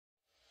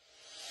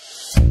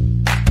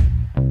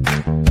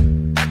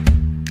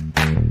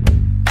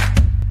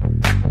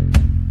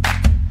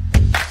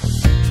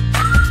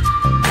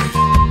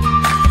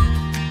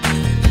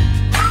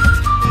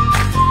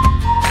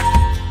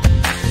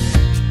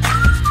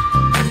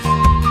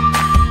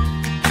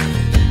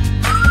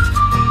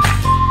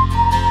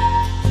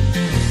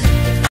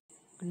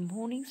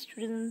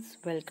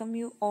welcome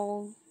you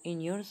all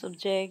in your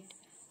subject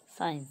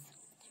science.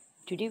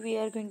 Today we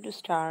are going to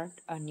start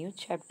a new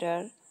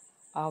chapter,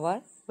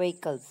 our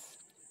vehicles.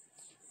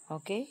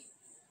 Okay,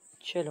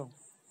 चलो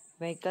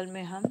vehicle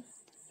में हम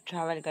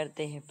travel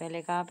करते हैं.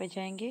 पहले कहाँ पे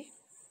जाएंगे?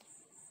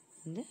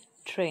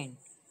 ट्रेन.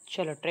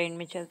 चलो ट्रेन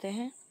में चलते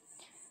हैं.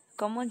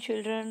 Come on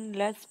children,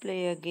 let's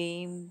play a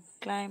game.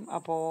 Climb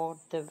aboard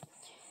the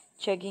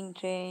chugging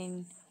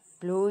train,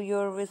 blow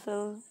your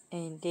whistle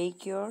and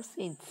take your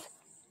seats.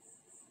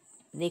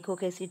 देखो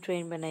कैसी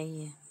ट्रेन बनाई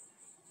है.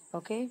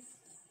 ओके,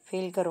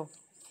 फील करो.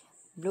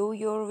 Blow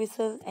your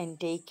whistle and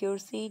take your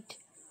seat.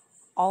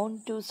 On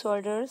two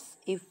shoulders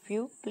if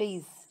you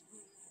please.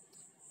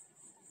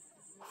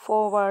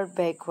 Forward,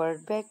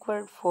 backward,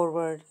 backward,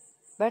 forward.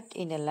 But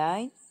in a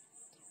line,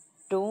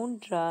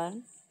 don't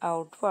run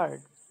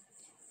outward.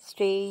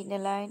 Stay in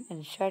a line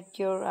and shut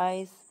your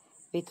eyes.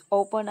 With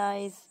open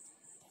eyes,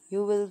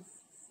 you will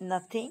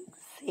nothing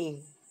see.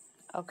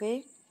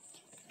 Okay?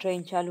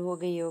 Train चालू हो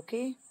गई.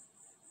 Okay?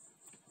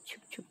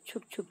 Chuk, chuk,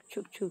 chuk, chuk,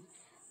 chuk, chuk.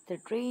 The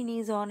train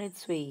is on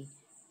its way.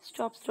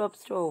 Stop, stop,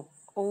 stop.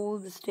 All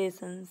the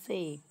stations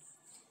say.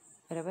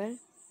 बराबर.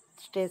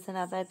 Station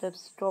आता है तब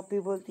stop भी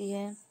बोलती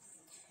है.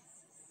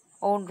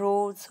 On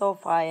roads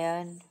of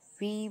iron,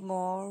 we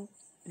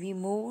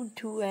move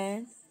to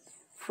and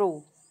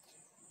fro.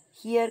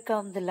 Here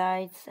come the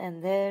lights,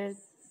 and there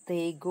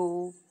they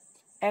go.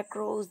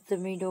 Across the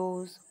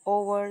meadows,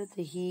 over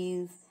the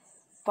hills,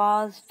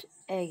 past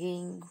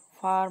aging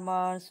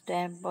farmers,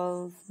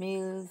 temples,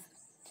 mills,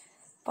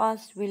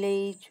 past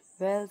village,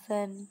 wells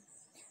and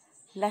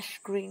lush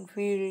green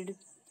field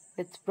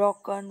with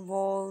broken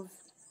walls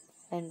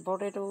and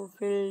potato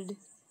field.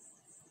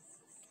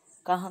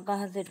 कहाँ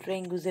कहाँ से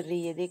train गुजर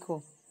रही है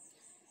देखो.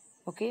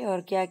 Okay,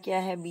 और क्या क्या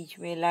है बीच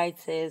में?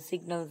 लाइट्स है,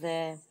 सिग्नल्स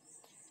है,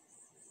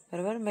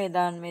 बराबर.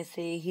 मैदान में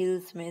से,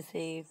 हिल्स में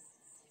से,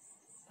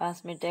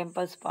 पास में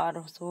टेम्पल्स पार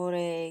हो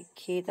रहे हैं,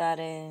 खेत आ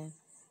रहे हैं,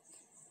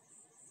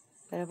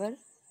 बराबर.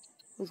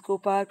 उसको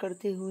पार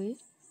करते हुए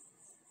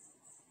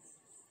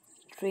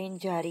ट्रेन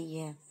जा रही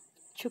है.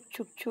 छुक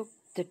छुक छुक.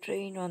 The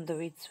train on the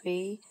it's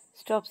way.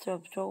 Stop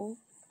stop stop.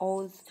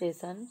 All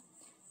station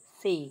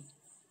से.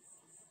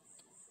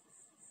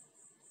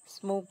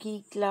 Smoky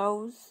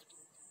clouds,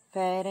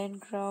 fair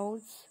and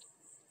crowds,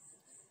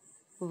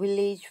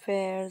 village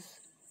fairs,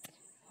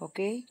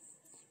 okay,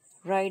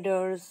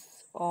 riders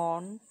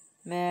on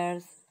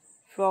mares,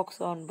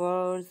 flocks on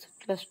birds,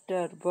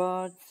 cluster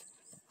birds,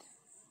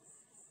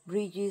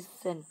 bridges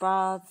and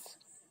paths,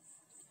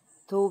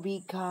 dhobi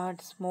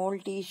ghat, small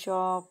tea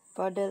shop,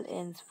 puddle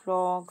and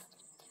frogs.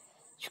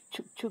 Chuk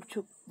chuk chuk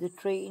chuk. The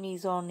train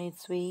is on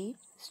its way.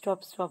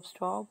 Stop stop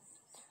stop.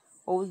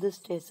 All the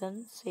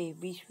stations से.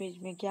 बीच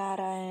बीच में क्या आ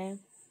रहा है?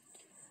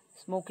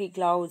 Smoky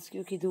clouds,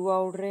 क्योंकि धुआं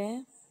उड़ रहे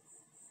हैं.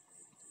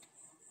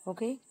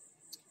 ओके,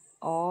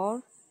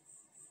 और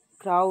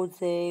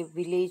क्राउड्स है,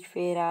 विलेज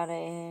फेयर आ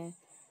रहे हैं,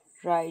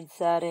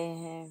 राइड्स आ रहे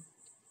हैं,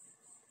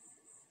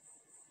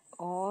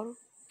 और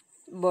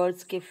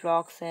बर्ड्स के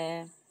फ्लॉक्स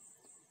हैं,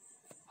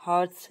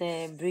 हर्ट्स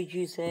है,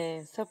 ब्रिजेस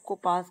है. सबको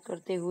पास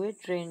करते हुए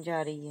ट्रेन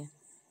जा रही है.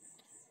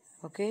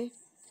 ओके,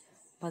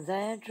 मज़ा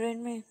आया ट्रेन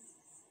में.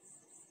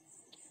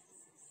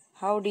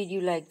 How did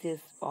you like this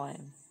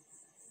poem?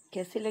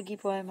 कैसे लगी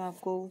पोएम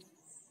आपको?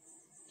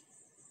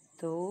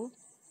 तो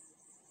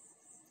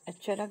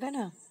अच्छा लगा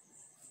ना?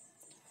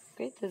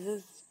 Okay, this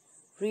is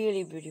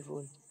really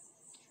beautiful.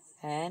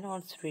 And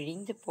on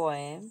reading the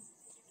poem,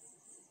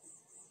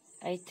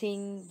 I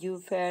think you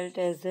felt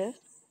as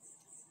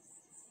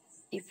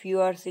if you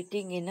are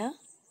sitting in a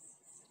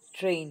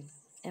train.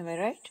 Am I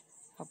right?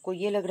 आपको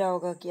ये लग रहा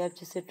होगा कि आप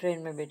जैसे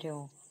ट्रेन में बैठे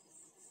हो.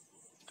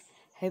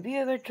 Have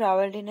you ever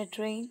traveled in a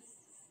train?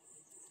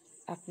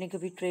 आपने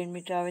कभी ट्रेन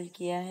में ट्रैवल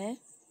किया है?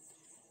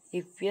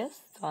 If yes,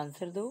 तो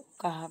आंसर दो.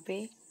 कहाँ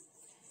पे?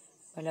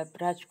 मतलब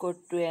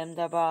राजकोट टू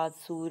अहमदाबाद,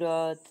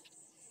 सूरत,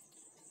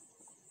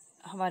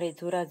 हमारे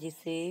धोराजी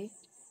से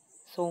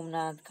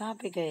सोमनाथ, कहाँ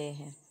पे गए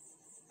हैं?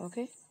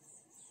 ओके,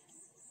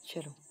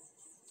 चलो.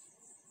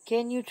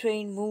 Can your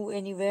train move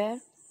anywhere?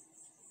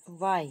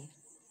 Why?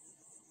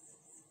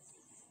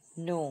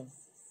 No,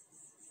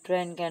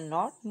 train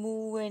cannot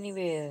move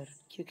anywhere.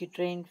 क्योंकि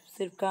ट्रेन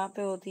सिर्फ कहाँ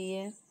पे होती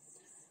है?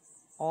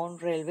 On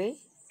railway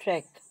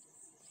track.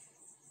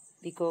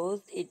 Because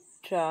it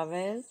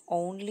travels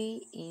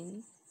only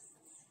in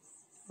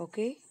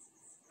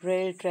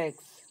rail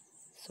tracks.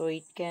 So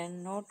it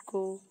cannot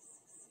go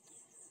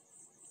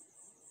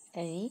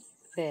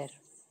anywhere.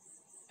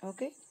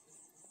 Okay?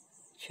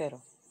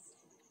 चलो.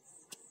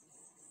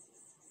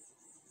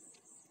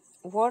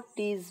 What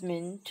is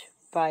meant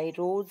by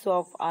roads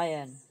of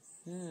iron?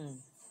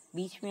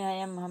 बीच में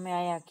हमें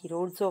आया कि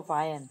roads of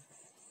iron.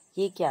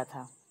 ये क्या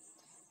था?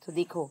 तो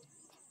देखो,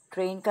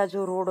 ट्रेन का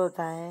जो रोड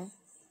होता है,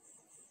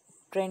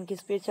 ट्रेन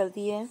किस पे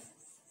चलती है?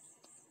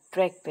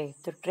 ट्रैक पे.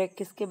 तो ट्रैक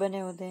किसके बने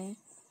होते हैं?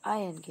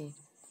 आयरन के.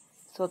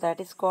 So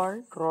that is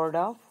called road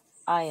of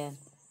iron.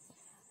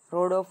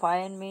 Road of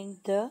iron means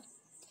the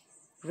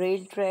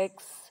rail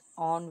tracks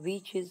on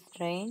which is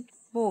train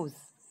moves.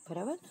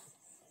 बराबर.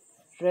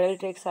 रेल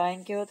ट्रैक्स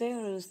आयरन के होते हैं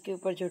और उसके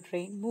ऊपर जो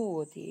ट्रेन मूव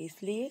होती है,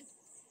 इसलिए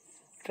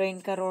ट्रेन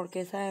का रोड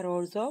कैसा है,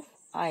 रोड्स ऑफ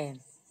आयरन।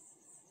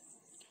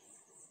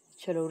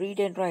 चलो read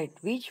and right,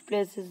 which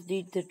places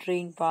did the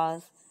train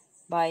pass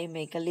bye,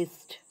 make a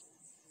list.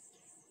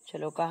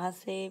 चलो कहाँ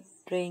से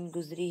ट्रेन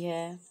गुजरी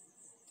है,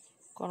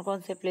 कौन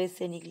कौन से प्लेस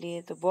से निकली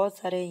है, तो बहुत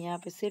सारे, यहाँ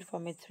पे सिर्फ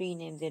हमें 3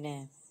 नेम देने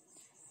हैं।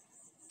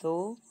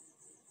 तो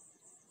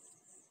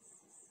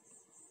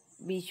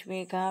बीच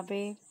में कहाँ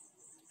पे,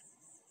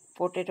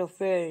 पोटैटो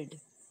फील्ड,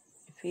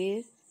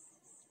 फिर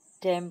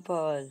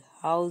टेम्पल,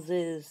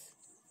 हाउसेस,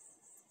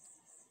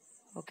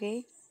 ओके,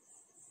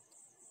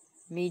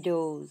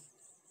 मीडोज,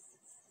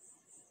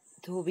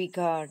 धोबी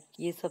घाट,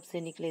 ये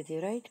सबसे निकले थे,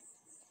 right.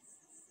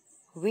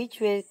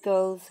 Which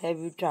vehicles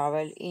have you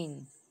travelled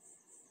in,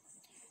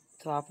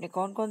 तो आपने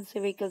कौन कौन से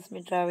व्हीकल्स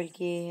में ट्रैवल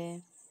किए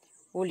हैं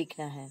वो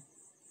लिखना है,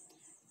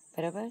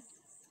 बराबर।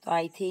 तो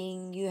I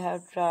think you have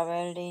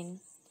travelled in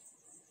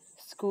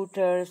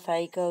scooter,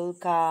 cycle,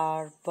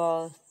 car,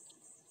 बस,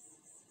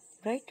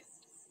 राइट।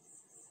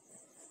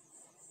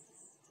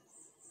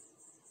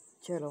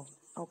 चलो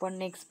open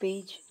next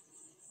page,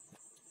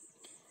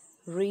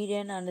 read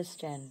and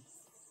understand,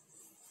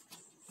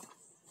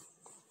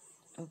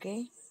 okay.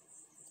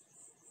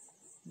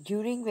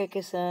 During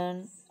vacation,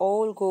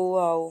 all go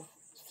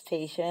out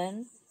station.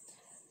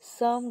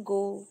 Some go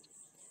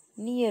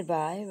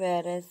nearby,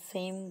 whereas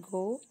some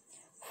go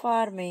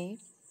far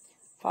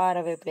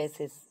away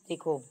places.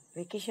 देखो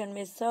vacation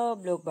में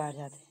सब लोग बाहर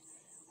जाते हैं।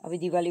 अभी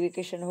दिवाली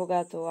वेकेशन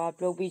होगा तो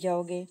आप लोग भी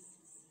जाओगे?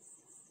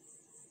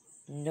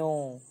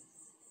 नो,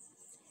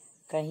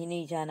 कहीं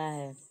नहीं जाना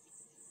है।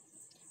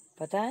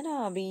 पता है ना,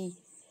 अभी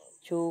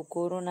जो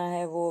कोरोना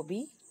है वो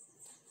अभी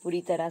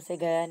पूरी तरह से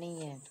गया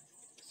नहीं है।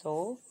 सो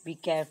बी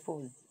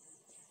केयरफुल,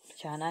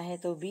 जाना है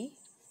तो भी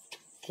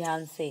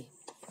ध्यान से,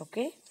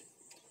 ओके।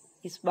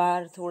 इस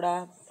बार थोड़ा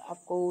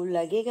आपको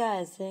लगेगा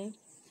ऐसे,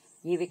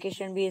 ये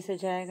वेकेशन भी ऐसे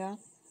जाएगा,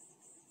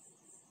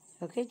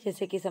 ओके,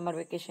 जैसे कि समर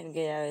वेकेशन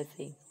गया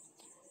वैसे ही,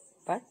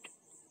 बट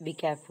बी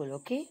केयरफुल,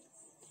 ओके।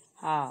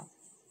 हाँ,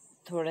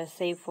 थोड़ा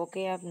सेफ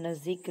होके आप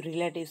नज़दीक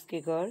रिलेटिव्स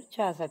के घर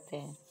जा सकते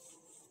हैं।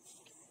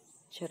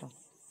 चलो,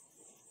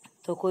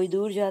 तो कोई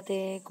दूर जाते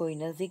हैं, कोई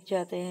नज़दीक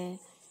जाते हैं।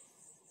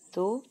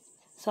 तो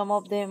some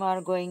of them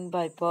are going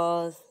by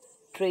bus,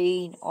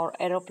 train or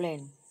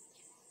aeroplane.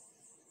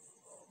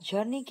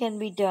 Journey can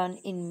be done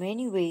in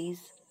many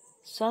ways.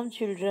 Some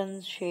children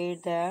share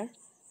their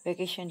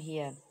vacation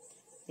here.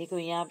 देखो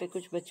यहाँ पे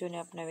कुछ बच्चों ने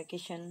अपना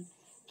वेकेशन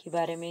के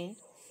बारे में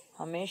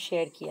हमें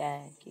शेयर किया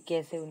है कि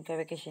कैसे उनका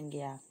वेकेशन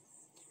गया,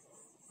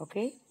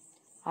 okay.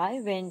 I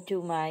went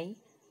to my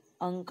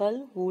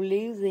uncle who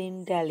lives in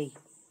Delhi.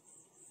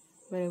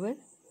 बराबर,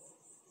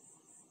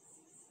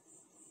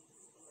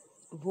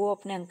 वो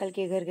अपने अंकल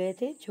के घर गए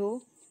थे जो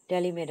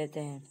दिल्ली में रहते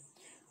हैं।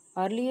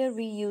 Earlier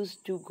we used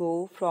to go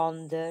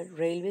from the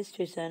railway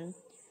station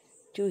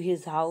to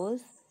his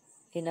house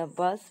in a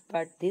bus,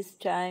 but this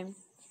time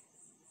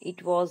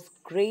it was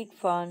great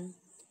fun.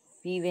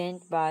 We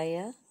went by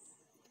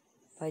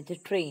the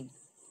train,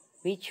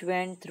 which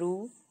went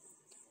through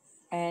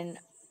an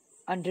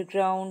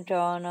underground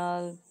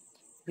tunnel.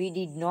 We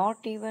did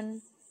not even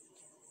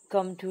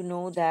come to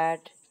know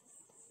that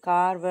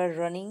cars were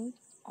running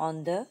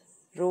on the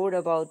road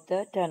about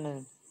the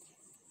tunnel.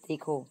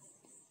 देखो,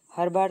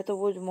 हर बार तो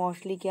वो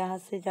mostly क्या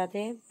से जाते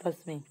हैं,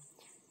 बस में,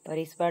 पर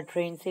इस बार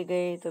ट्रेन से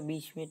गए तो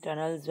बीच में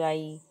टनल्स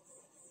आई,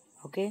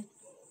 ओके,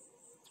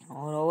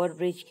 और ओवर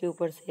ब्रिज के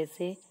ऊपर से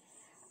ऐसे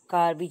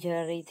कार भी चल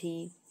रही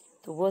थी,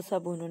 तो वो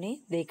सब उन्होंने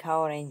देखा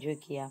और एंजॉय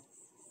किया।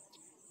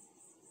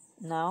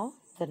 Now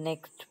the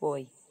next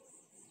boy,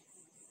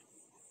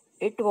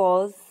 it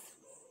was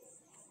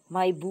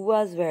my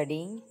बुआ's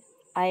wedding.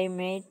 I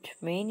met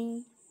many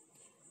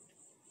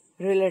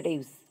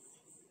relatives.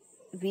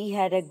 We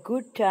had a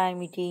good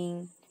time eating,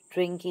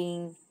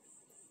 drinking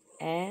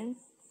and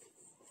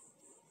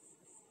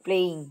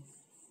playing.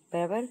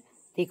 बराबर,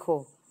 देखो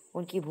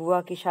उनकी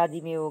बुआ की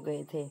शादी में वो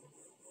गए थे,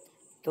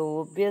 तो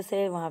ऑब्वियस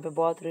है वहाँ पे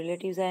बहुत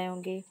रिलेटिव्स आए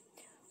होंगे।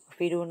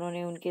 फिर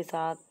उन्होंने उनके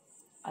साथ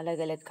अलग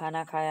अलग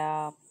खाना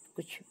खाया,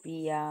 कुछ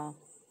पिया,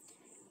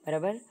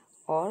 बराबर,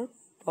 और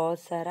बहुत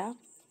सारा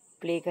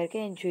प्ले करके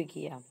एंजॉय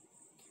किया।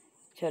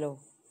 चलो,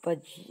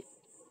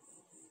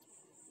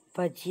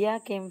 भजिया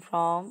came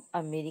from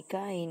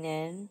America in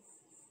an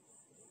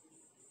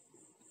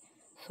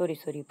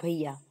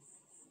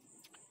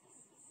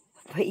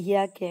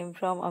भैया came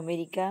from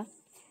America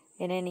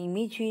in an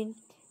imagine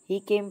he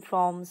came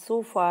from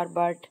so far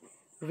but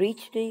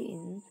reached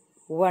in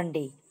one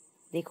day.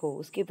 देखो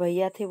उसके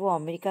भैया थे वो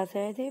अमेरिका से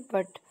आए थे,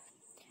 बट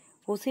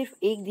वो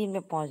सिर्फ एक दिन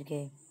में पहुंच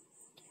गए।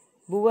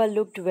 बुआ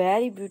looked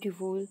very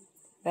beautiful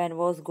when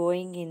was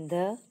going in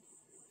the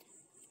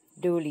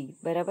डोली,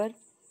 बराबर,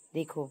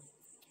 देखो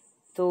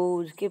तो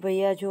उसके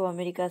भैया जो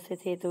अमेरिका से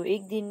थे तो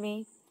एक दिन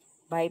में,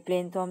 बाई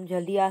प्लेन तो हम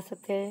जल्दी आ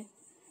सकते हैं,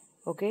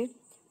 ओके,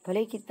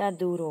 भले कितना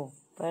दूर हो,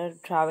 पर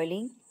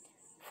ट्रैवलिंग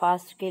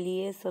फास्ट के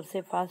लिए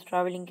सबसे फास्ट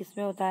ट्रैवलिंग किस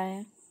में होता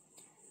है,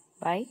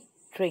 बाय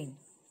ट्रेन,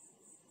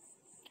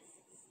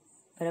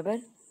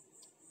 बराबर।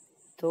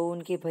 तो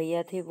उनके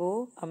भैया थे वो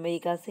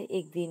अमेरिका से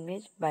एक दिन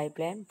में बाई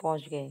प्लेन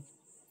पहुँच गए।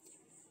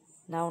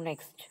 Now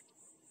next,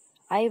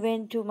 I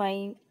went to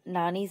my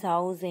nannies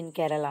house in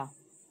Kerala.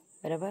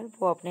 बराबर,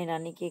 वो अपने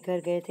नानी के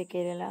घर गए थे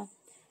Kerala.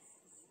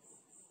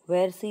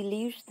 Where she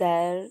lives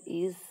there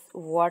is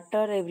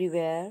water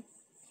everywhere.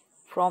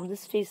 From the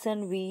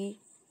station we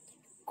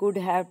could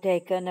have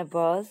taken a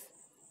bus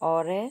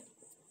or a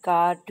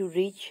car to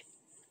reach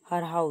her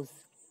house।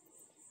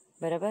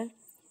 बराबर,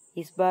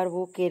 इस बार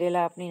वो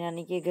केरला अपनी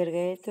नानी के घर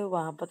गए तो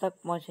वहाँ पर तक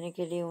पहुँचने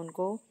के लिए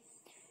उनको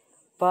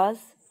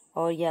बस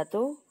और या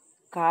तो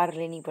कार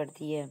लेनी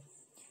पड़ती है।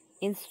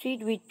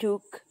 Instead we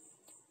took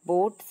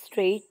boat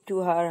straight to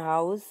her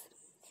house।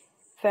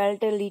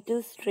 Felt a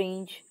little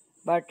strange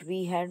but we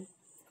had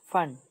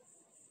fun।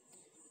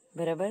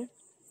 बराबर,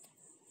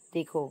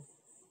 देखो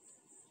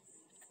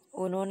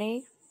उन्होंने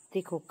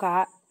देखो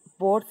कार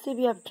बोट से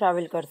भी आप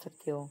ट्रैवल कर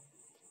सकते हो।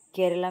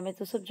 केरला में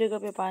तो सब जगह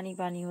पे पानी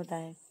पानी होता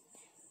है।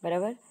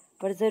 बराबर,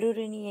 पर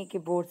ज़रूरी नहीं है कि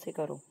बोट से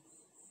करो।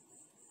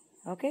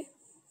 ओके,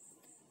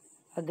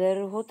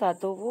 अगर होता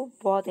तो वो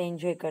बहुत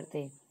एंजॉय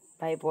करते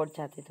बाई बोट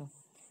जाते तो,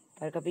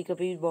 पर कभी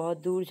कभी बहुत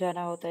दूर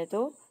जाना होता है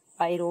तो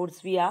बाई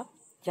रोड्स भी आप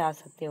जा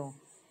सकते हो।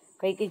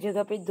 कई कई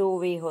जगह पे 2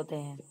 वे होते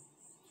हैं,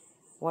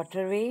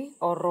 वाटर वे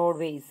और रोड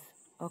वेज।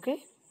 ओके,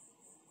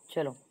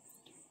 चलो।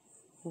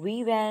 We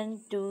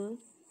went to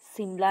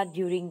Simla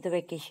during the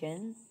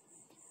vacation।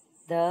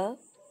 The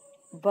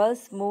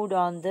bus moved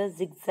on the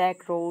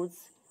zigzag roads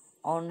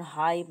on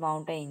high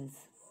mountains।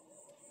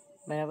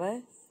 बराबर,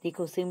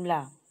 देखो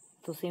शिमला,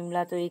 तो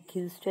शिमला तो एक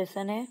हिल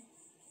स्टेशन है।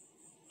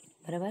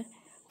 बराबर,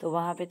 तो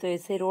वहाँ पे तो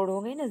ऐसे रोड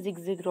होंगे ना,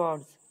 जिग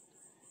रोड्स।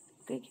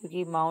 ओके,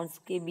 क्योंकि माउंट्स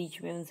के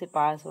बीच में उनसे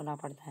पास होना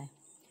पड़ता है।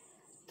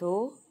 तो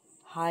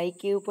हाई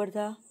के ऊपर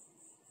था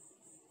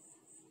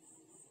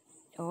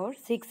और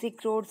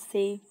जिग रोड्स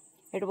थे।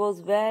 It was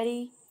very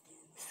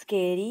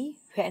scary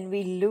when we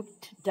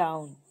looked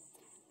down।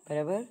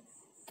 बराबर,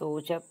 तो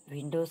जब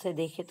विंडो से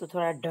देखे तो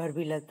थोड़ा डर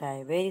भी लगता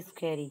है। वेरी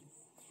स्कैरी,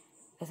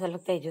 ऐसा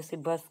लगता है जैसे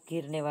बस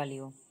गिरने वाली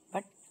हो,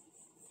 बट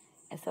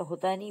ऐसा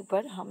होता नहीं,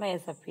 पर हमें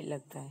ऐसा फील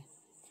लगता है।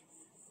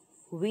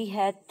 We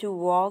had to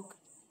walk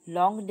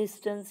long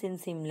distance in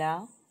Simla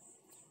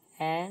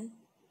and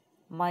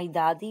my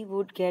दादी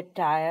would get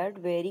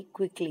tired very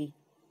quickly।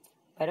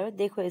 बराबर,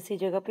 देखो ऐसी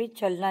जगह पे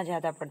चलना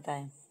ज़्यादा पड़ता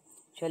है,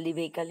 जल्दी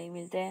व्हीकल नहीं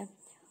मिलते हैं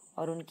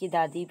और उनकी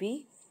दादी भी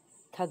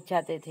थक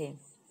जाते थे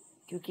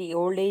क्योंकि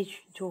ओल्ड एज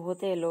जो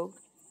होते हैं लोग।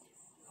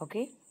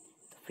 ओके,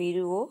 तो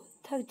फिर वो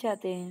थक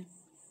जाते हैं।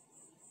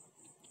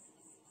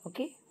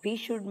 Okay, we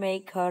should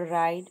make her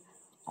ride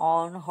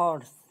on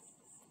horse.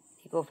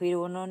 देखो फिर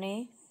उन्होंने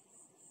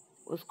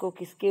उसको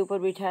किसके ऊपर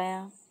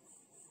बिठाया,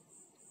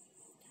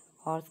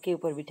 हॉर्स के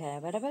ऊपर बिठाया।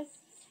 बराबर,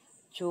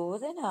 जो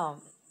होते हैं ना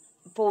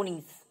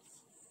पोनीज,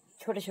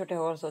 छोटे छोटे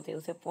हॉर्स होते हैं,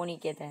 उसे पोनी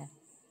कहते हैं।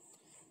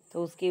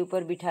 तो उसके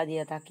ऊपर बिठा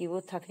दिया ताकि वो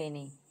थके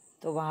नहीं।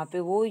 तो वहाँ पे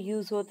वो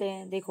यूज़ होते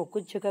हैं। देखो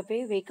कुछ जगह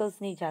पे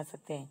व्हीकल्स नहीं जा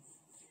सकते हैं।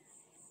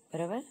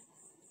 बराबर,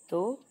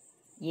 तो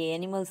ये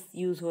एनिमल्स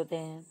यूज़ होते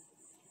हैं।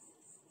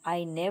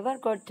 I never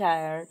got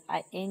tired,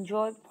 I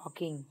enjoy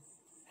walking.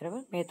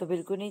 बराबर, मैं तो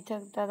बिल्कुल नहीं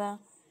थकता था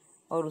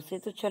और उसे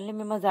तो चलने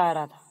में मज़ा आ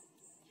रहा था,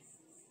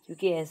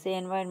 क्योंकि ऐसे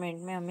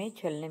एनवायरनमेंट में हमें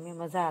चलने में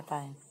मज़ा आता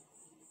है।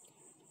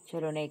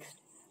 चलो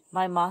नेक्स्ट,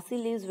 माई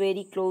मासी lives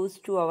very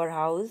close to our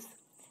house.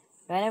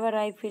 Whenever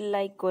I feel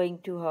like going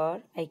to her,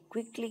 I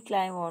quickly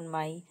climb on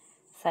my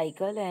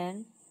cycle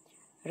and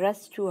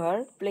rush to her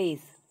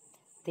place।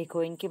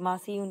 देखो इनके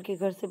मासी उनके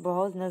घर से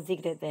बहुत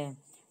नज़दीक रहते हैं,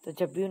 तो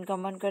जब भी उनका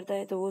मन करता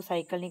है तो वो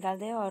साइकिल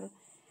निकालते हैं और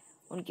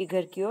उनके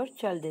घर की ओर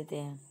चल देते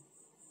हैं।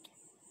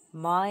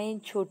 माई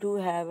छोटू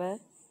have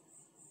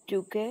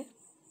took a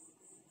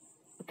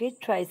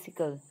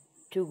tricycle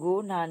to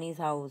go nannies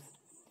house.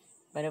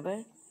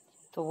 बराबर,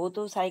 तो वो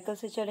तो साइकिल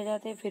से चले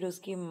जाते हैं, फिर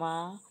उसकी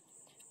माँ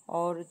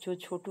और जो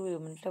छोटू है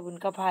मतलब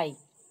उनका भाई,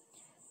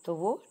 तो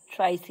वो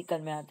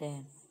ट्राइसिकल में आते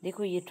हैं।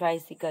 देखो ये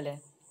ट्राइसिकल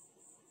है।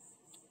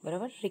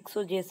 बराबर,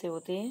 रिक्शो जैसे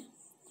होते हैं।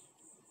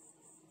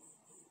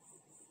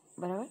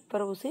 बराबर,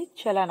 पर उसे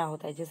चलाना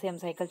होता है जैसे हम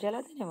साइकिल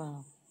चलाते हैं ना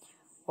वहाँ।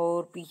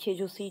 और पीछे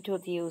जो सीट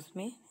होती है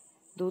उसमें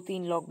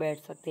 2-3 लोग बैठ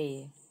सकते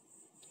हैं।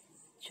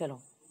 चलो,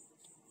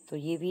 तो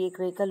ये भी एक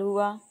व्हीकल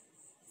हुआ,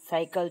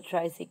 साइकिल,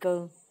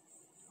 ट्राइसिकल।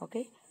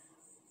 ओके,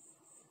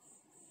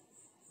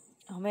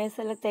 हमें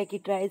ऐसा लगता है कि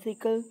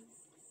ट्राइसिकल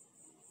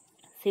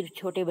सिर्फ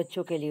छोटे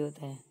बच्चों के लिए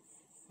होता है,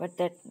 but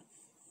that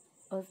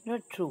was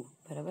not true.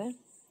 बराबर,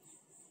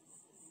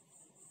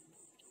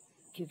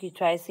 क्योंकि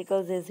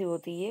ट्राइसिकल्स ऐसी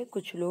होती है,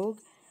 कुछ लोग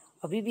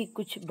अभी भी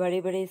कुछ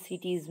बड़े बड़े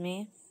सिटीज़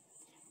में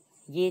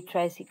ये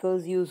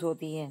ट्राइसिकल्स यूज़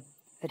होती हैं।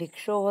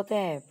 रिक्शा होता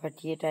है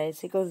बट ये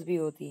ट्राइसिकल्स भी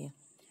होती है।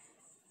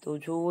 तो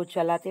जो वो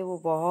चलाते हैं वो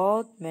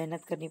बहुत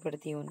मेहनत करनी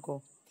पड़ती है उनको,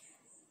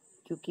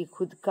 क्योंकि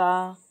खुद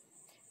का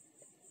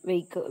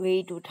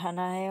वेट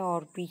उठाना है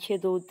और पीछे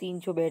 2-3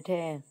 जो बैठे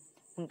हैं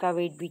उनका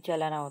वेट भी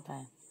चलाना होता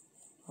है।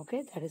 Okay,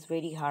 that is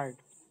very hard.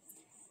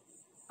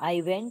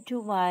 I went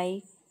to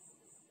my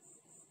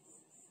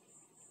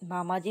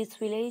मामाजी's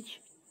village,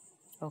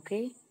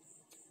 okay,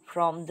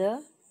 from the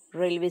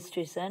railway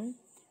station।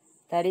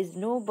 There is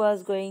no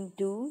बस गोइंग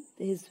टू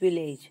हिज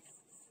विलेज।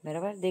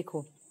 बराबर,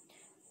 देखो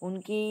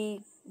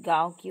उनकी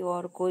गांव की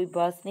ओर कोई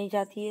बस नहीं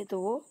जाती है, तो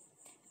वो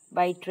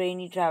बाई ट्रेन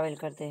ही ट्रैवल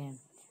करते हैं।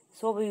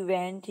 So we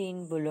went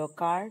in bullock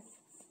cart,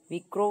 we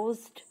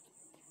crossed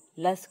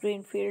लस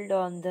green field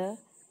on the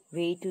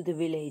way to the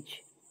village.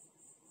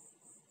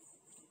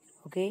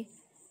 Okay,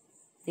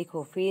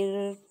 देखो फिर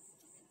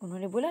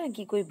उन्होंने बोला ना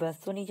कि कोई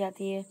बस तो नहीं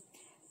जाती है,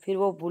 फिर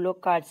वो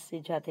बुलोक कार्ट से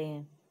जाते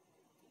हैं।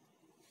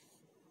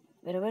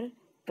 बराबर,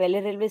 पहले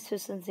रेलवे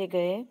स्टेशन से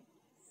गए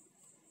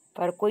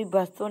पर कोई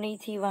बस तो नहीं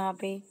थी वहाँ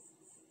पे।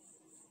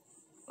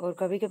 और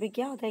कभी कभी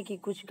क्या होता है कि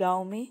कुछ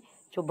गांव में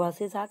जो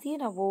बसेस आती है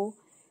ना, वो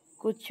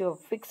कुछ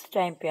फिक्स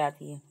टाइम पे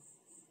आती है,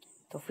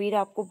 तो फिर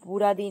आपको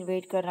पूरा दिन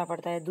वेट करना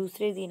पड़ता है।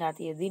 दूसरे दिन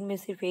आती है, दिन में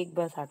सिर्फ एक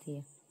बस आती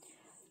है।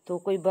 तो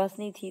कोई बस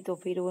नहीं थी, तो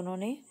फिर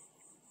उन्होंने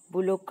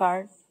बुलोक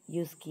कार्ट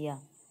यूज़ किया।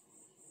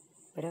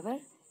 बराबर,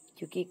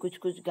 क्योंकि कुछ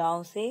कुछ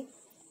गांव से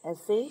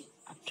ऐसे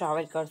आप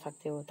ट्रैवल कर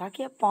सकते हो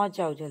ताकि आप पहुंच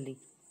जाओ जल्दी,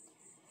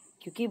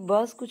 क्योंकि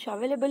बस कुछ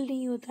अवेलेबल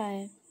नहीं होता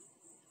है।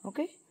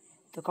 ओके,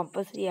 तो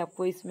कंपल्सरी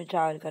आपको इसमें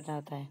ट्रैवल करना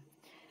होता है।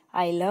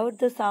 I love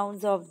the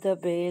sounds of the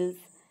bells,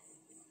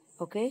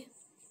 okay,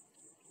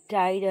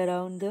 Tide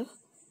around the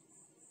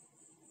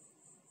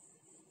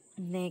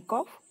neck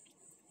of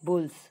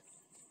bulls.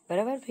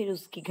 बराबर, फिर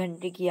उसकी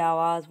घंटे की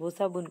आवाज़, वो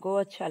सब उनको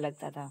अच्छा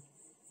लगता था।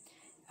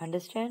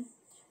 अंडरस्टैंड?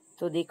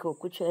 तो देखो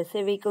कुछ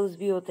ऐसे व्हीकल्स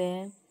भी होते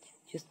हैं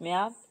जिसमें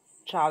आप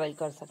ट्रैवल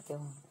कर सकते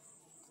हो।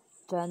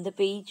 Turn the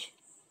page.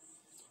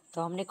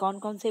 तो हमने कौन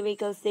कौन से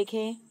व्हीकल्स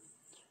देखे?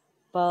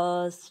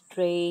 बस,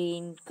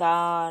 train,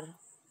 car,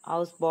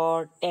 house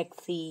boat,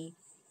 taxi,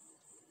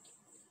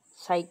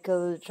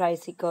 cycle,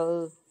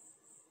 tricycle,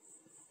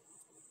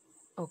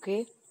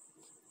 okay,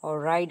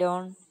 और ride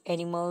on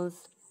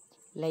animals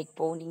like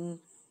pony,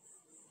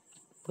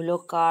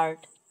 bullock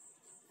cart.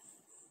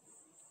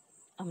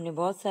 हमने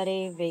बहुत सारे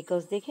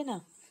व्हीकल्स देखे ना।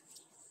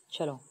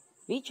 चलो,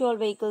 which all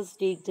vehicles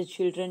did the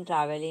children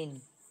travel in?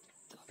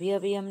 तो अभी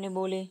अभी हमने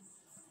बोले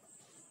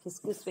किस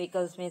किस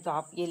व्हीकल्स में, तो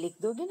आप ये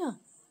लिख दोगे ना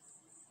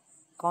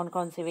कौन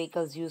कौन से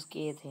व्हीकल्स यूज़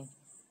किए थे?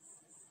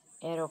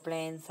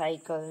 Aeroplane,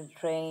 cycle,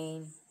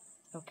 train,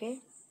 okay,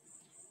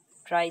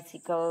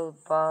 tricycle,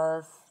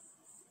 बस,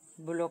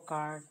 बुलोक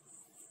कार्ट।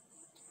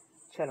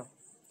 चलो,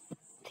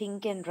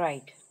 think and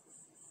right.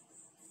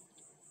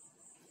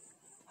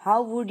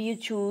 How would you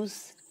choose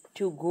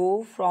to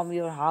go from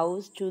your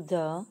house to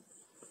the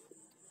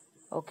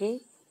okay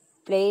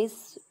place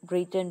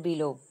written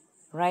below,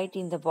 right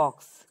in the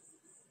box.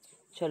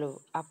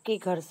 चलो, आपके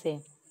घर से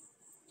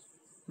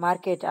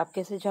market आप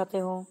कैसे जाते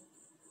हो?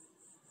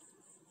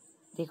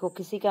 देखो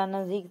किसी का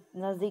नज़दीक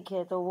नज़दीक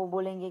है तो वो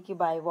बोलेंगे कि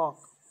बाय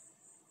वॉक,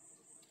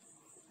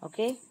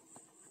 ओके,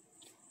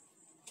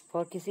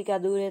 और किसी का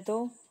दूर है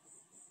तो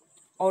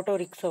ऑटो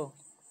रिक्शा।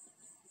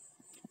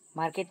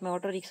 मार्केट में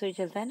ऑटो रिक्शा ही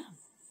चलता है ना।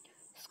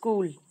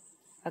 स्कूल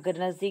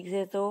अगर नज़दीक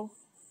से तो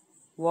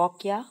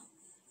वॉक या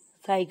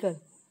साइकिल,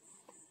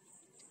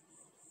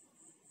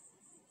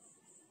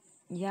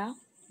 या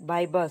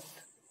बाय बस।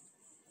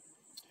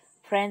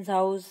 फ्रेंड्स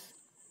हाउस,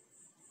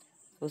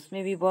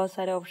 उसमें भी बहुत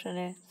सारे ऑप्शन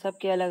है,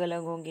 सबके अलग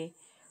अलग होंगे।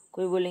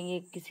 कोई बोलेंगे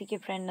किसी के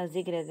फ्रेंड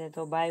नज़दीक रहते हैं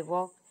तो बाय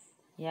वॉक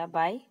या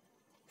बाय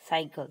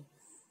साइकिल,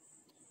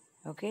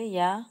 ओके,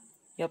 या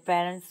योर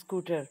पेरेंट्स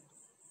स्कूटर।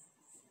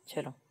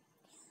 चलो,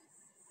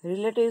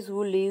 relatives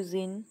who lives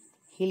in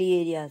hilly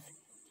areas.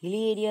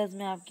 Hilly areas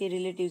में आपके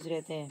रिलेटिव्स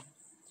रहते हैं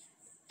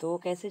तो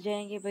कैसे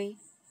जाएंगे भाई?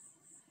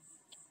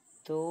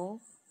 तो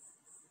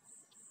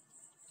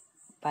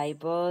बाय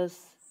बस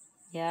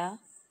या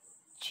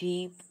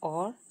जीप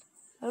और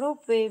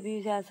रोप वे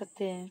भी जा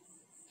सकते हैं।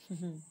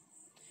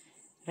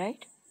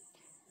 राइट।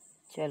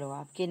 चलो,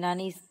 आपके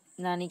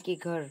नानी के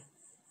घर,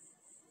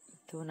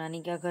 तो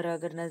नानी का घर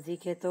अगर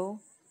नज़दीक है तो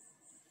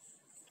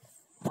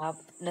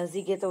आप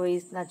नज़दीक है तो वही,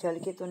 इतना चल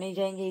के तो नहीं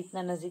जाएंगे,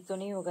 इतना नज़दीक तो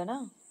नहीं होगा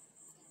ना।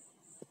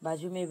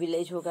 बाजू में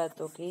विलेज होगा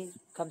तो कि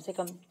कम से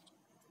कम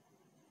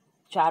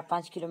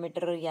 4-5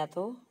 किलोमीटर, या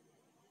तो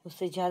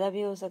उससे ज़्यादा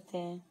भी हो सकते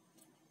हैं।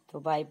 तो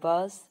बाय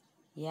बस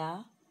या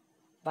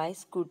bye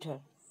scooter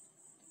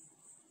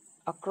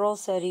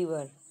across a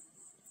river.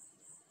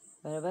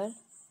 बराबर,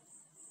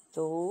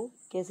 तो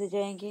कैसे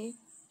जाएंगे?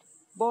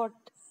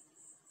 Boat,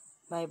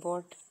 bye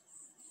boat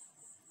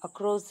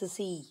across the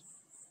C.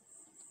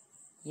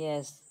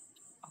 Yes,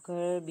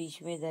 अगर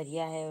बीच में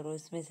दरिया है और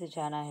उसमें से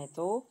जाना है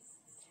तो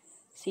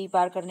सी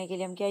पार करने के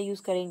लिए हम क्या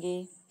यूज़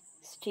करेंगे?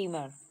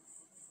 Steamer,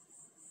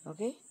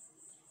 okay.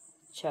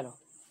 चलो,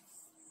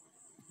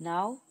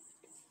 नाउ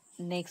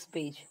नेक्स्ट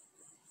पेज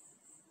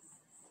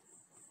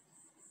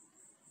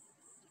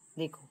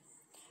देखो।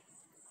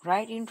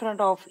 Right in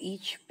front of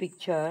each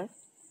picture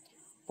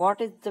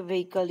what is the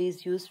vehicle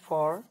is used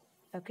for,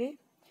 okay.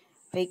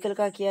 Vehicle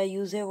का क्या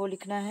यूज़ है वो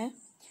लिखना है।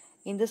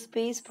 In the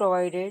space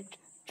provided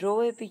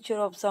draw a picture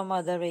of some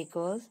other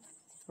vehicles,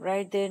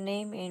 right their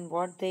name in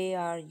what they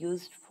are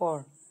used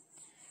for.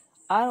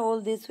 Are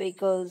all this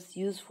vehicles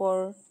use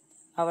for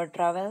our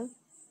travel?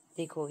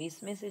 देखो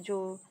इसमें से जो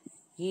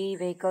ये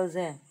व्हीकल्स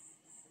हैं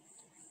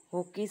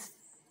वो किस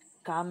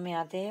काम में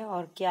आते हैं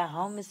और क्या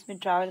हम इसमें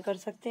ट्रैवल कर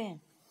सकते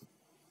हैं?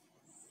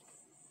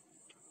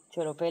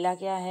 चलो, पहला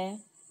क्या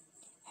है?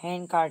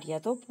 हैंड कार्ट या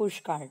तो पुश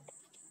कार्ट,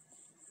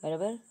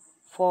 बराबर,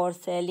 for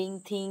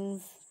selling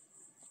things,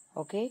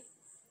 okay,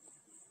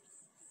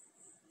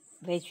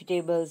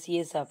 vegetables,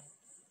 ये सब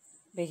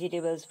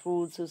वेजिटेबल्स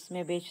फ्रूट्स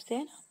उसमें बेचते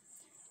हैं ना,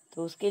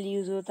 तो उसके लिए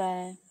यूज़ होता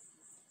है।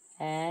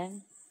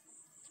 And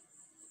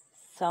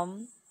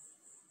some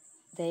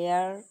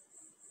there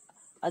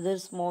other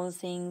small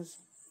things,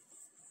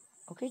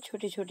 okay,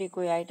 छोटी छोटी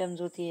कोई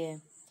आइटम्स होती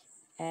है।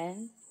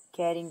 एंड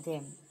कैरिंग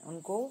देम,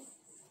 उनको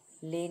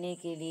लेने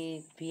के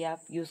लिए भी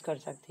आप यूज़ कर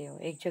सकते हो।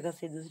 एक जगह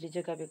से दूसरी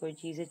जगह पे कोई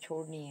चीज़ें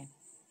छोड़नी है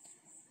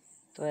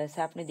तो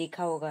ऐसा आपने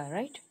देखा होगा,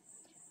 राइट?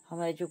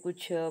 हमारे जो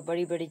कुछ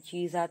बड़ी बड़ी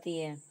चीज़ आती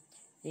है,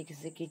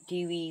 जैसे कि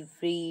TV,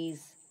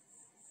 freeze,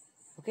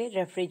 okay,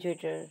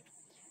 refrigerator,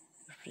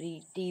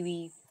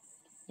 TV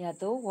या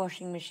तो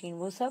वॉशिंग मशीन,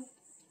 वो सब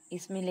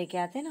इसमें लेके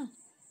आते हैं ना।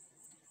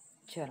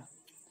 चलो,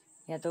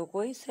 या तो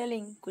कोई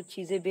सेलिंग, कुछ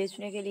चीज़ें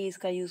बेचने के लिए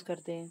इसका यूज़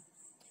करते हैं।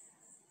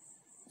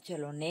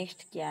 चलो,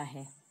 नेक्स्ट क्या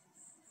है?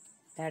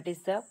 That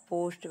is the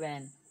post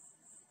van,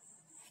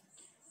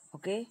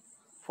 okay,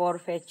 for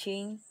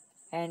fetching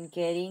and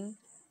carrying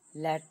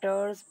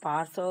letters,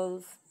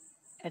 parcels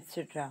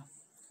etcetera,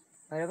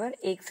 बराबर।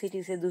 एक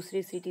सिटी से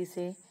दूसरी सिटी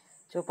से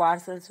जो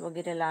पार्सल्स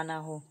वगैरह लाना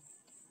हो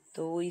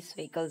तो वो इस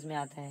व्हीकल्स में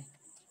आता है।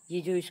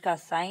 ये जो इसका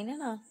साइन है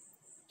ना,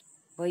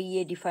 वही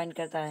ये डिफाइन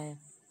करता है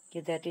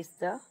कि that is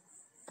the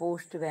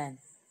post van,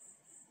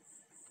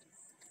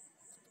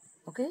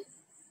 okay.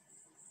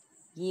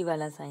 ये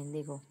वाला साइन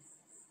देखो,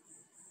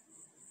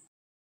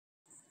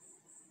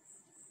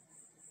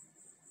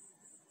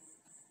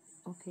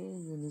 ओके,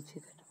 ये नीचे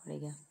करना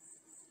पड़ेगा,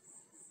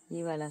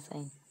 ये वाला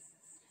साइन,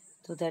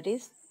 तो दैट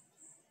इज़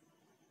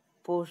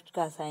पोस्ट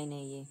का साइन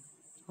है ये,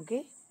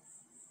 ओके।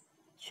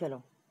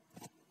 चलो,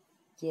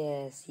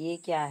 यस, ये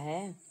क्या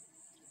है?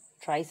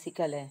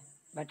 ट्राइसिकल है,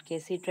 बट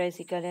कैसी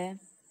ट्राइसिकल है?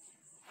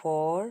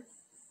 फॉर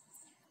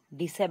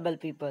डिसेबल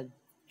पीपल,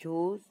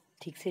 जो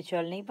ठीक से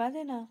चल नहीं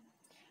पाते ना,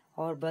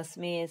 और बस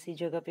में ऐसी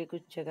जगह पे,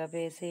 कुछ जगह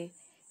पे ऐसे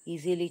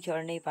इजीली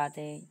चढ़ नहीं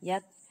पाते हैं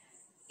या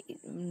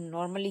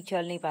नॉर्मली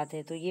चल नहीं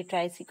पाते, तो ये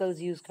ट्राइसिकल्स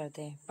यूज़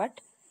करते हैं,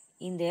 but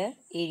in their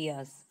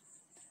areas,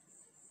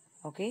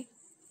 okay.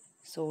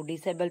 So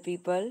disable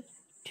people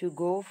to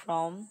go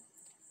from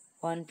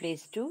one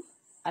place to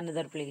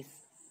another place,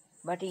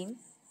 but in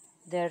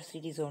their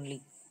cities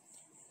only.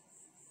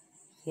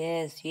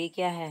 Yes, ये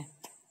क्या है?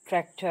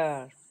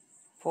 Tractor,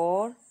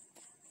 for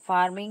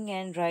farming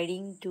and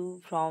riding to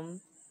from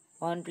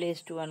one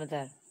place to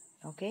another,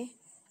 okay.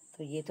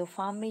 तो ये तो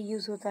farm में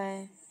use होता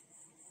है,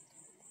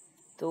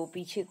 तो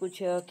पीछे कुछ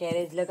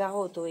कैरेज लगा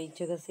हो तो एक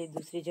जगह से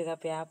दूसरी जगह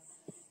पे आप,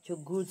 जो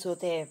गुड्स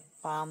होते हैं,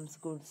 फार्म्स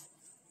गुड्स,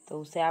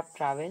 तो उसे आप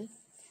ट्रैवल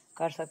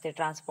कर सकते हैं,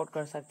 ट्रांसपोर्ट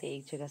कर सकते हैं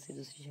एक जगह से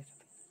दूसरी जगह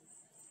पे,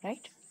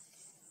 राइट?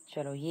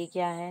 चलो, ये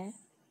क्या है?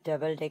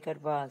 Double decker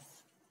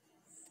bus,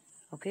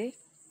 okay.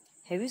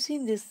 Have you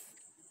seen this?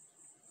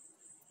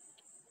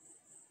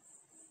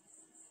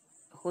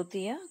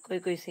 होती है कोई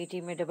कोई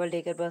सिटी में डबल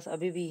डेकर बस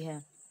अभी भी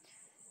है।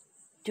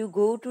 To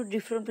go to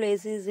different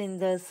places in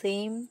the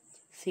same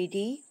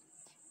city,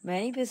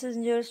 many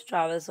passengers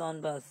travels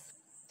on बस,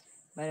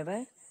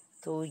 बराबर।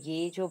 तो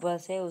ये जो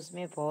बस है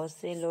उसमें बहुत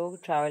से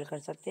लोग ट्रैवल कर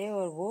सकते हैं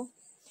और वो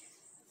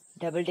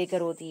डबल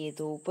डेकर होती है,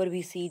 तो ऊपर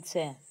भी सीट्स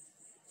हैं,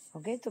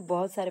 ओके, तो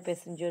बहुत सारे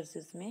पैसेंजर्स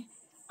इसमें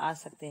आ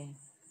सकते हैं।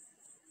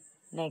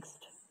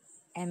 Next,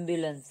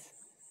 ambulance,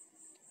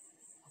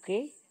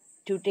 okay,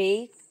 to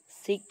take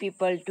sick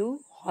people to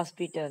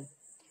hospital,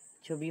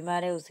 जो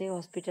बीमार है उसे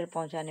हॉस्पिटल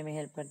पहुंचाने में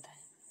हेल्प करता है।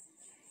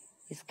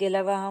 इसके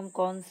अलावा हम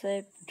कौन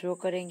से ड्रॉ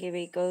करेंगे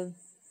व्हीकल?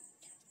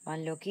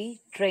 मान लो कि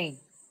train,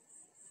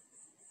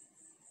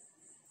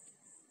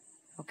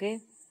 okay,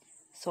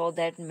 so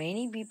that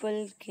many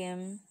people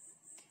can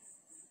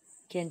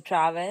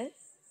travel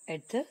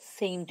at the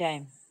same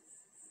time,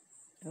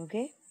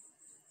 okay,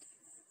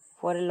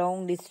 for a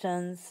long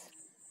distance.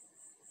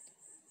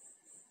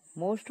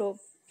 Most of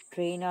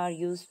train are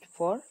used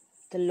for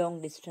the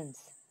long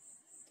distance.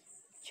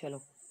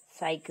 Chalo,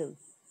 cycle,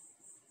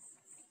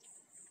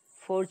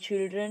 for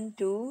children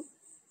to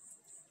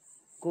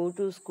go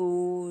to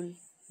school,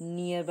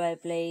 nearby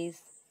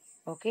place,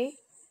 okay,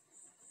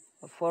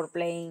 for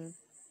playing.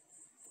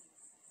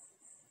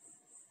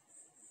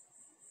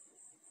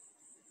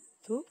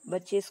 तो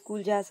बच्चे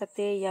school जा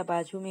सकते हैं या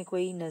बाजू में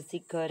कोई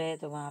नज़दीक घर है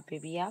तो वहाँ पे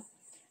भी आप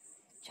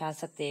जा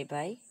सकते हैं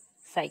बाय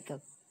साइकिल,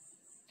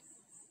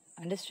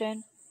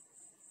 अंडरस्टैंड?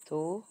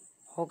 तो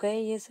हो गए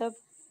ये सब,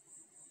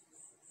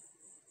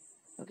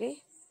 ओके।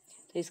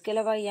 तो इसके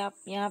अलावा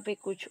यहाँ पे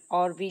कुछ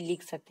और भी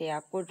लिख सकते हैं,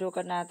 आपको ड्रॉ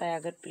करना आता है,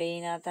 अगर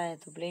प्लेन आता है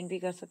तो प्लेन भी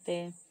कर सकते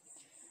हैं,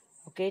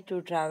 okay. To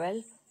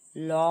travel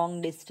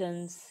long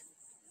distance,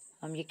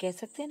 हम ये कह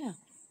सकते हैं ना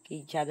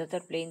कि ज़्यादातर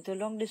प्लेन तो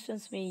लॉन्ग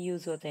डिस्टेंस में ही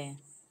यूज़ होते हैं,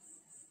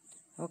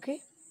 okay.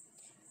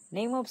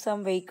 Name of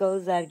some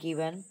vehicles are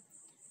given,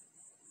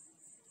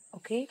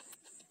 okay.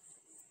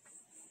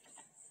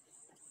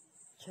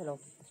 चलो,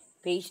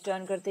 पेज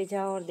टर्न करते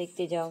जाओ और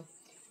देखते जाओ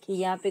कि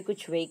यहाँ पे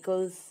कुछ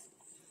व्हीकल्स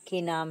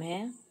के नाम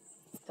हैं।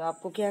 तो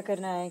आपको क्या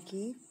करना है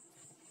कि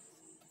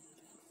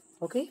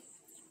okay,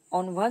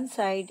 on one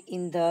side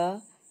in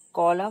the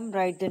column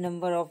write the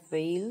number of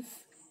wheels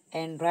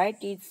and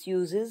write its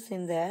uses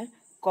in their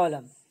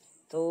column।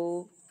 तो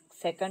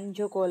सेकंड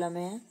जो कॉलम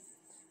है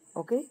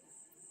ओके,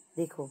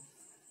 देखो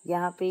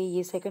यहाँ पे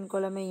ये सेकंड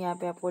कॉलम है, यहाँ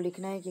पे आपको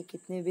लिखना है कि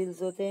कितने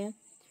व्हील्स होते हैं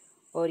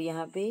और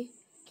यहाँ पे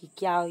कि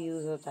क्या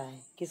यूज़ होता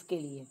है किसके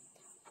लिए,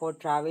 फॉर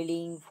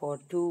ट्रैवलिंग, फॉर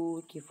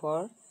टूर कि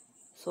फॉर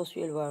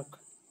सोशल वर्क।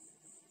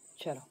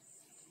 चलो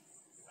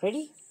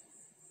रेडी,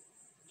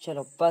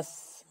 चलो बस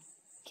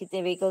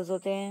कितने व्हीकल्स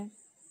होते हैं,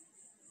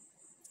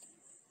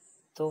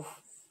 तो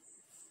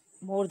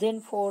मोर देन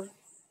 4,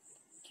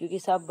 क्योंकि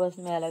सब बस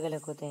में अलग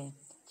अलग होते हैं।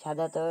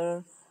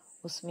 ज़्यादातर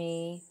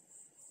उसमें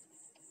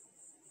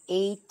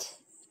 8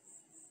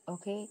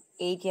 ओके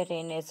 8 या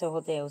 10 ऐसे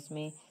होते हैं,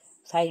 उसमें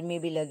साइड में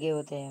भी लगे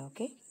होते हैं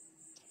ओके।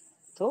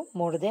 तो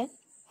more than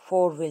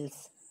 4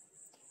 wheels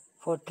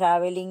for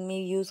travelling में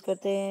यूज़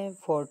करते हैं,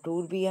 फॉर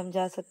टूर भी हम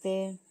जा सकते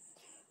हैं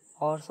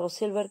और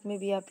सोशल वर्क में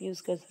भी आप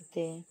यूज़ कर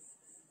सकते हैं,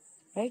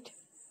 राइट।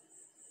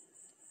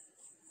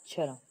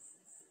 चलो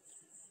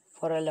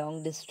for a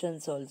long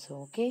distance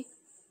also okay.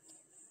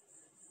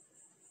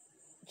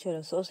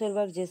 चलो सोशल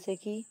वर्क जैसे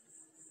कि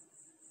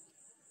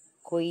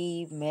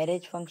कोई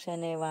मैरिज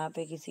फंक्शन है, वहाँ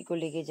पे किसी को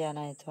लेके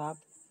जाना है तो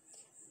आप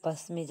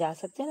बस में जा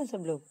सकते हैं ना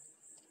सब लोग।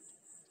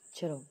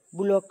 चलो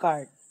bullock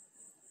cart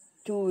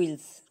 2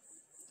 wheels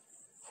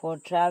for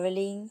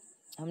travelling,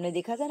 हमने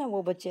देखा था ना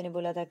वो बच्चे ने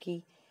बोला था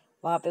कि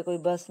वहाँ पे कोई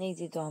बस नहीं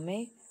थी तो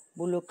हमें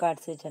बुलॉक कार्ट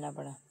से जाना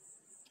पड़ा।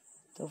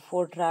 तो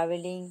for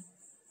travelling,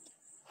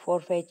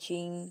 for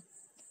फैचिंग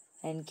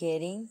and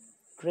carrying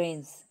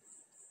grains,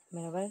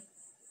 बराबर,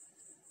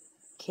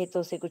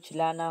 खेतों से कुछ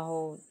लाना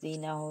हो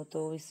देना हो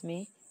तो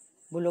इसमें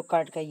बुलॉक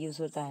कार्ट का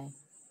यूज़ होता है।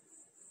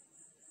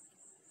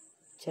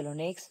 चलो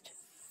नेक्स्ट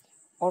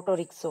ऑटो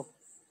रिक्शो,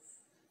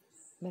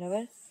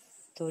 बराबर,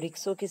 तो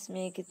रिक्शो किस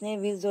में कितने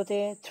व्हील्स होते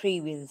हैं,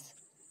 3 wheels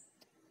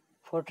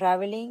for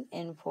travelling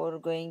and for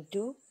going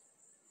to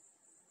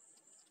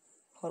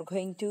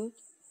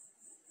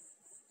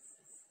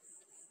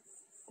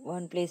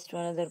one place to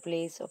another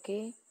place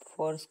okay,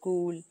 for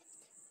school,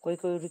 कोई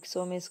कोई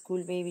रिक्शो में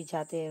स्कूल में भी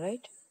जाते हैं,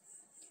 राइट।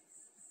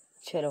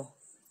 चलो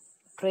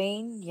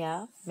ट्रेन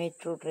या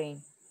मेट्रो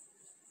ट्रेन,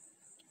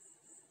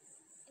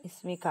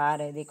 इसमें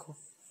कार है, देखो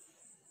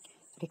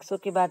रिक्शो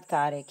के बाद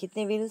कार है,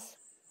 कितने व्हील्स,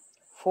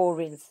 4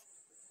 व्हील्स,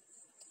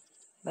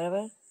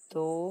 बराबर,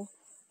 तो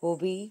वो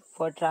भी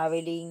for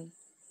travelling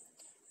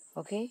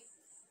okay,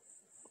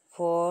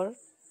 for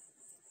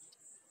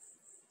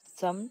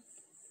some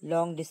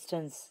long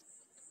distance,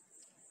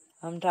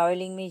 हम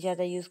ट्रैवलिंग में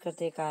ज़्यादा यूज़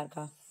करते हैं कार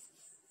का,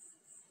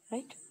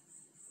 राइट।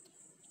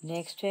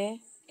 नेक्स्ट है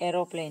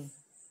एरोप्लेन,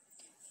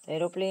 तो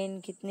एरोप्लेन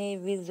कितने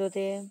व्हील्स होते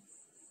हैं,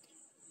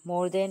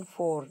 मोर देन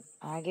 4,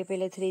 आगे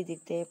पहले 3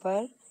 दिखते हैं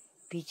पर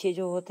पीछे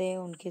जो होते हैं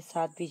उनके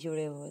साथ भी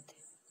जुड़े हुए होते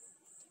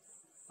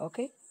हैं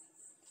ओके।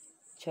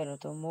 चलो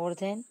तो मोर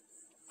देन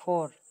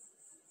 4,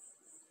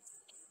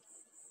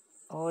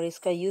 और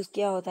इसका यूज़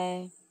क्या होता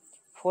है,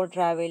 फॉर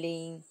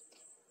ट्रैवलिंग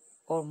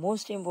और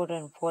most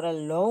important for a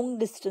long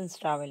distance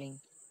travelling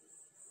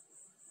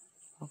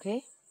okay.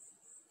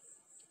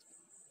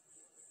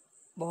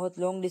 बहुत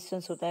लॉन्ग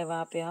डिस्टेंस होता है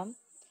वहाँ पे हम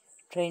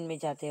ट्रेन में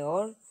जाते हैं।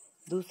 और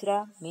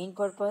दूसरा मेन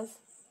पर्पस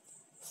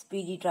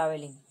स्पीडी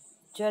ट्रैवलिंग,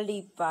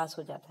 जल्दी पास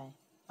हो जाता है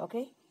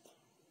okay.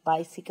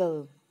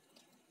 Bicycle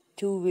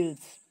 2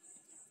 wheels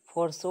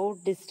for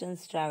short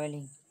distance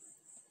travelling,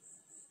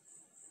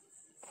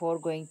 for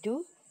going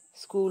to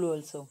school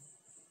also.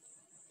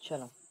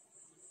 चलो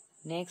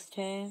नेक्स्ट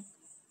है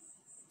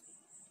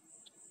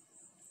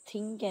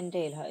थिंक एंड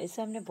टेल,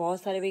 इससे हमने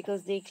बहुत सारे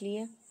व्हीकल्स देख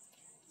लिए।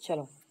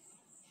 चलो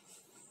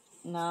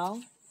नाउ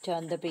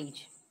टर्न द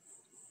पेज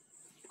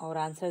और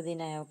आंसर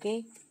देना है okay.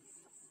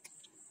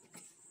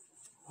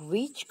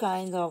 Which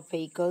kind of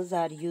vehicles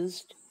are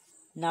used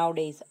now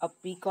days, अब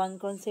भी कौन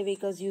कौन से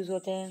व्हीकल्स यूज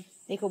होते हैं,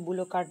 देखो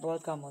बुलेट कार्ट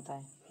बहुत कम होता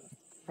है,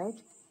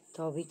 राइट।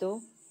 तो अभी तो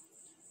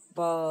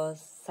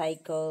बस,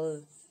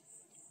 साइकिल,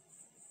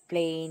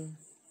 प्लेन,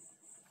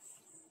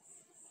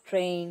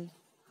 ट्रेन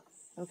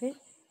ओके,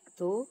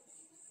 तो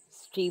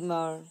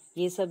स्टीमर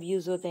ये सब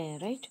यूज़ होते हैं,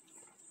 राइट।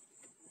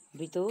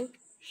 अभी तो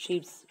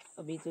शिप्स,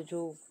 अभी तो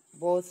जो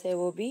बोट्स है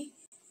वो भी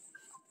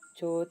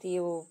जो होती है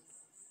वो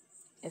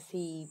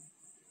ऐसी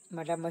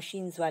मतलब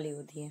मशीन्स वाली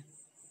होती है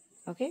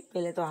ओके,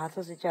 पहले तो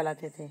हाथों से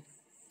चलाते थे,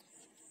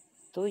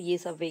 तो ये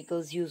सब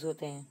व्हीकल्स यूज़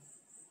होते हैं।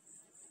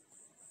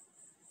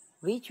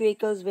 विच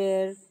vehicles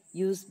where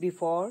use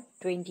before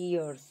 20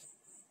 years,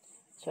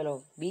 चलो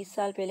 20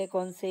 साल पहले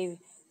कौन से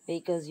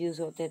व्हीकल्स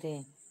यूज़ होते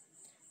थे,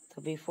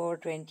 तो before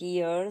 20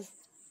 years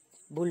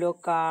bullock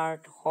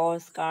cart,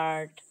 horse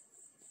cart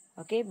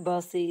okay,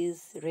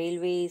 buses,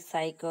 railway,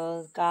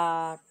 cycle,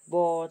 car,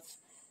 boats,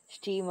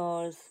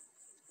 steamers,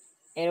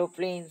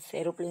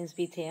 aeroplanes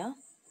भी थे। हाँ,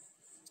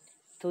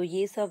 तो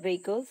ये सब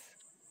व्हीकल्स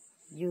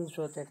यूज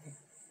होते थे।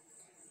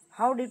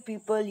 How did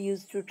people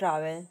use to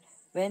travel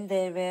when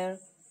there where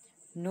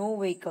no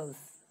vehicles,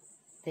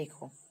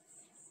 देखो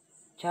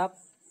जब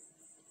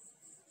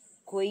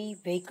कोई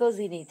व्हीकल्स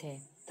ही नहीं थे,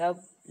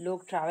 तब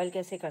लोग ट्रैवल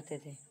कैसे करते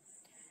थे?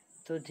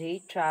 तो दे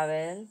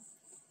ट्रैवल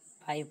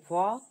बाय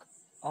वॉक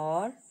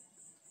और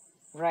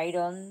ride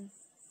on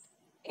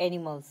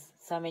animals,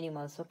 some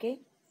animals, okay.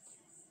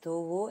 तो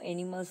वो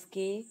एनिमल्स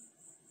के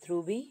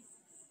थ्रू भी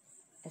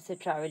ऐसे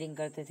ट्रैवलिंग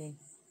करते थे,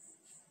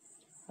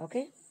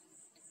 okay.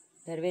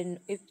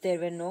 If there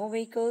were no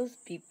vehicles,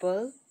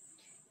 people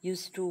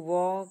used to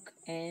walk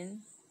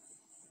and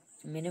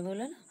मैंने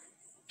बोला ना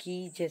कि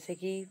जैसे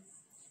कि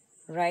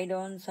ride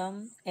on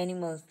some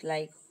animals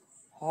like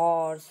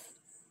horse,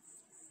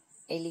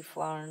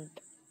 elephant,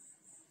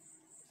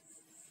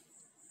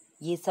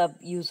 ये सब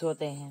यूज़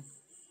होते हैं,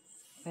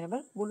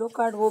 बराबर। बुलो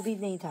कार्ट वो भी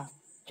नहीं था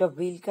जब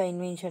व्हील का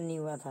इन्वेंशन नहीं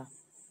हुआ था,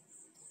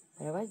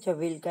 बराबर। जब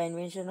व्हील का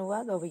इन्वेंशन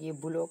हुआ तो ये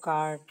बुलो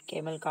कार्ट,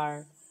 कैमल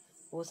कार्ट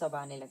वो सब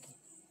आने लगे।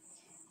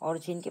 और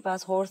जिनके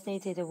पास हॉर्स नहीं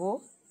थे तो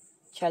वो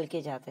चल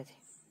के जाते थे।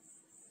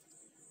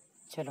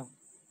 चलो,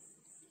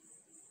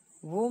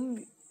 whom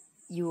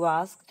you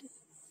asked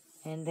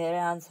and their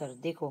answer।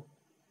 देखो,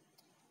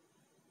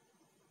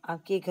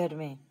 आपके घर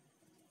में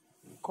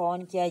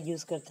कौन क्या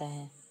यूज़ करता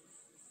है,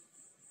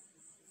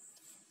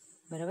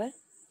 बराबर।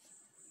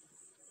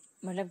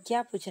 मतलब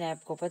क्या पूछना है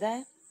आपको, पता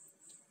है?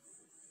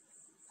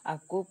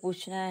 आपको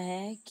पूछना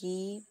है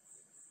कि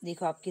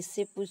देखो आप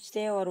किससे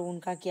पूछते हैं और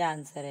उनका क्या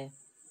आंसर है।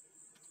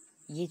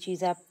 ये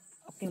चीज़ आप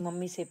अपनी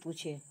मम्मी से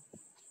पूछिए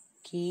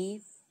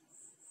कि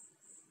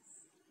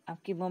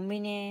आपकी मम्मी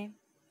ने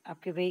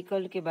आपके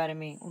व्हीकल के बारे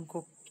में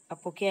उनको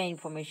आपको क्या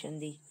इन्फॉर्मेशन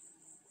दी।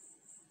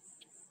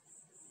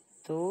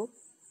 तो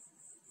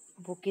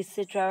वो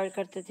किससे ट्रैवल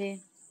करते थे?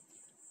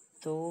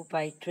 तो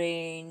बाय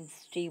ट्रेन,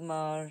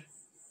 स्टीमर,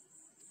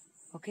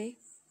 ओके।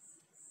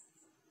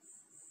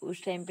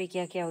 उस टाइम पे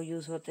क्या क्या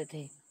यूज़ होते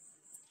थे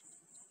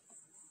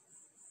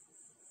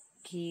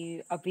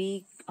कि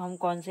अभी हम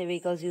कौन से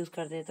व्हीकल्स यूज़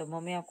करते हैं, तो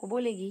मम्मी आपको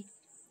बोलेगी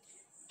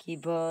कि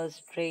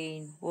बस,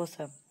 ट्रेन, वो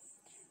सब।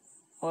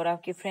 और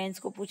आपके फ्रेंड्स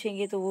को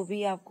पूछेंगे तो वो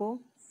भी आपको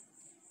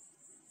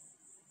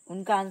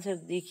उनका आंसर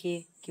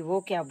देखिए कि वो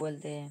क्या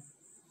बोलते हैं।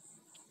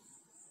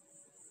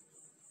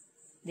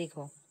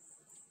 देखो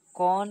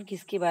कौन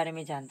किसके बारे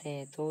में जानते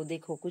हैं। तो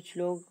देखो कुछ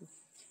लोग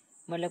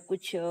मतलब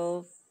कुछ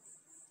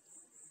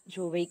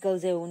जो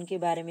व्हीकल्स है उनके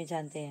बारे में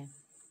जानते हैं,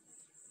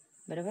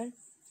 बराबर।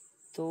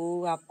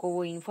 तो आपको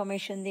वो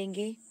इन्फॉर्मेशन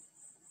देंगे,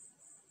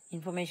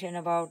 information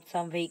about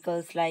some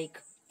vehicles like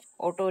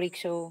auto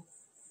rickshaw,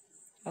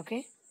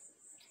 okay.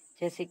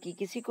 जैसे कि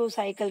किसी को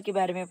साइकिल के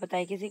बारे में पता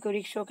है, किसी को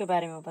रिक्शो के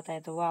बारे में पता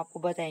है, तो वो आपको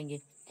बताएंगे।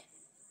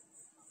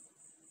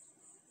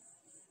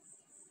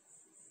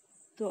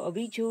 तो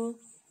अभी जो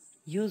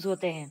यूज़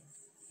होते हैं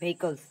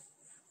व्हीकल्स,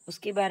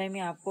 उसके बारे में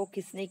आपको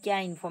किसने क्या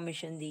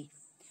इन्फॉर्मेशन दी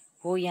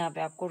वो यहाँ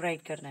पे आपको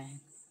राइट करना है,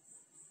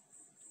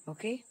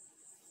 ओके।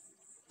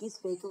 किस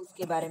व्हीकल्स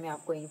के बारे में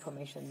आपको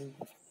इन्फॉर्मेशन दी।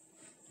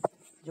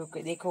 जो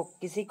कि देखो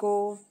किसी को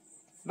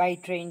बाई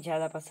ट्रेन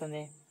ज़्यादा पसंद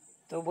है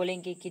तो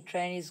बोलेंगे कि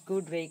train is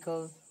good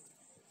vehicle,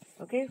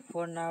 okay,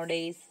 for now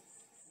days.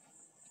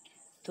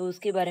 तो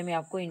उसके बारे में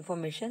आपको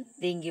इन्फॉर्मेशन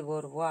देंगे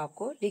वो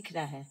आपको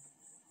लिखना है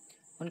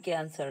उनके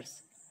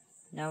answers.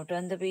 Now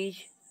turn the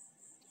page.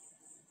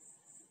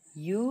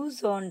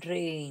 Use on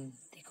train,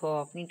 देखो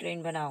अपनी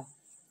ट्रेन बनाओ।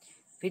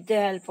 With the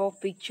help of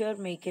picture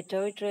make a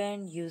toy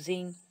train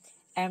using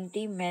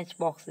empty match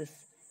boxes.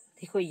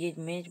 देखो ये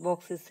मैच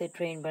बॉक्सेस से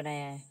ट्रेन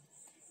बनाया है,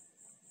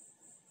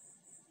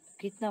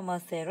 कितना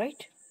मस्त है,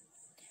 राइट।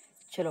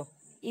 चलो,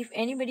 इफ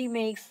एनीबडी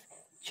मेक्स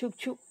छुक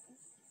छुक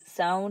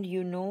sound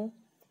you know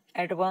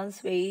at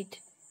once wait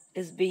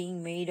is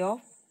being made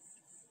of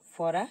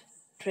for a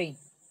train.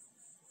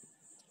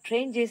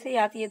 Train जैसे ही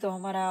आती है तो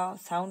हमारा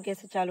साउंड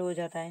कैसे चालू हो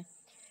जाता है,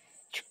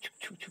 छुक छुक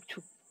छुक छुक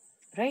छुक,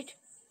 राइट।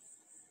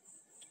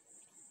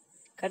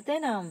 करते हैं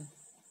ना हम।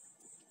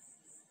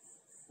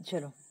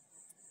 चलो,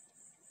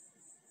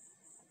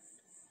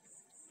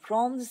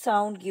 from the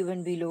sound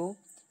given below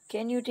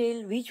can you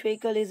tell which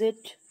vehicle is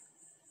it.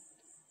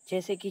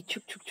 जैसे कि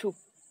छुक छुक छुक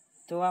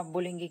तो आप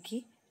बोलेंगे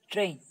कि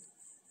ट्रेन।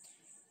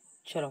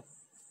 चलो,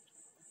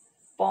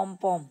 पॉम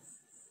पॉम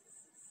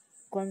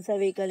कौन सा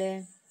व्हीकल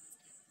है?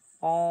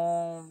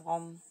 ओम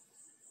ओम,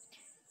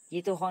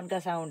 ये तो हॉर्न का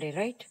साउंड है,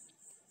 राइट।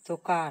 तो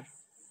कार।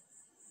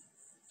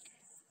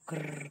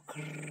 ग्र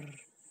ग्र,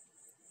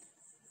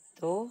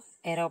 तो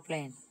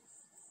एरोप्लेन।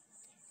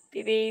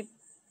 पिप पिप,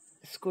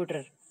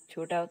 स्कूटर,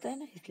 छोटा होता है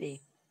ना इसलिए।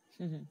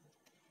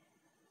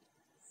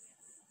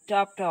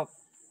 टॉप टॉप,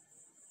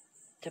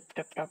 टप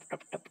टप टप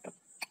टप टप टप,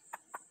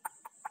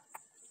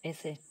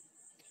 ऐसे।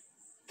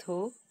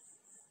 तो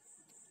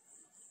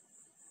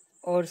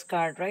और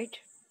स्कार्ट, राइट।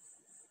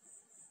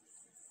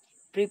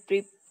 प्रिप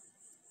प्रिप,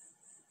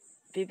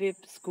 पिप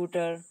पिप,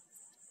 स्कूटर,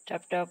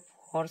 टप टप,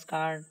 हॉर्स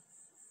कार,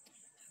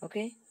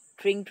 ओके।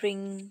 ट्रिंग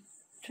ट्रिंग,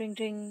 ट्रिंग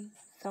ट्रिंग,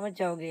 समझ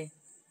जाओगे।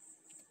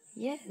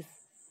 Yes,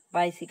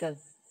 bicycle.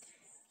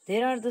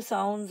 There are the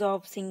sounds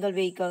of single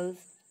vehicles,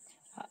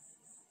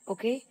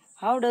 okay.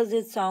 How does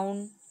it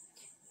sound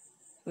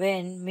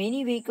when many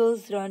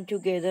vehicles run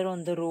together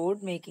on the road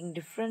making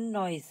different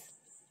noise,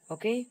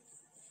 okay?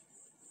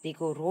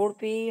 देखो road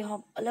पे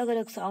हम अलग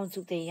अलग sound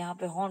सुनते हैं, यहाँ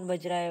पे हॉर्न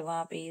बज रहा है,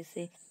 वहाँ पे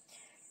ऐसे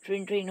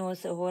ट्रेन ट्रेन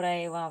हो रहा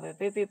है, वहाँ पे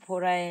पिप पिप हो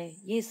रहा है,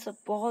 ये सब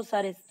बहुत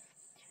सारे,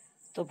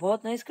 तो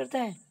बहुत नॉइज करता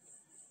है,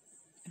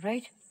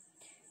 right?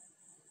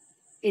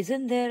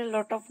 Isn't there a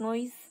lot of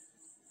noise?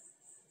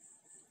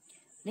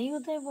 नहीं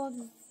होता है बहुत?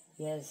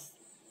 Yes,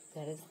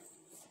 that is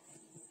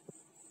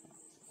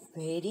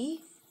very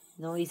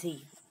noisy.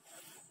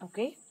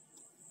 Okay?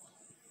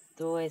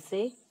 तो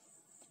ऐसे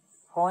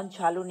हॉर्न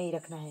चालू नहीं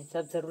रखना है,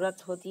 जब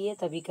ज़रूरत होती है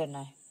तभी करना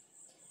है।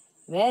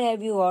 Where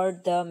have you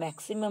heard the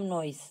maximum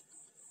noise?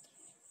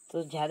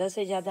 तो ज़्यादा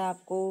से ज़्यादा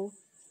आपको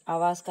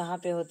आवाज़ कहाँ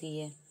पे होती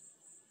है?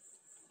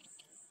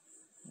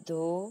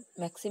 तो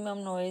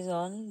maximum noise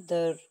on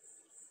the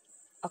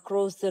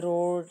across the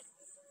road,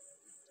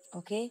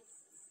 okay?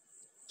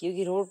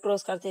 क्योंकि रोड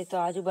क्रॉस करते हैं तो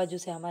आजू बाजू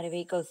से हमारे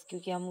व्हीकल्स,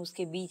 क्योंकि हम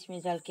उसके बीच में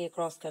चल के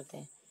क्रॉस करते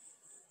हैं,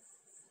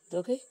 तो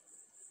okay,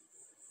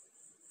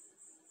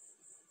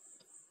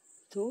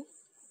 to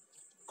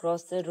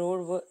cross the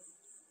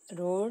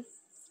road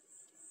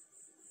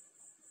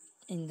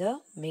in the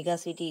mega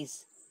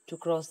cities, to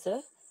cross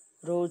the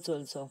roads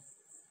also,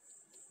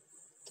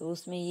 तो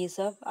उसमें ये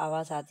सब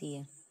आवाज़ आती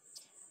है।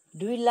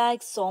 Do you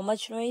like so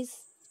much noise?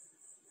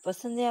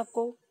 पसंद है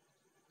आपको?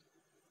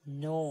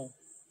 No,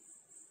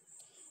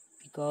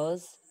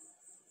 because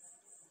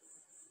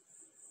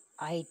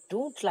I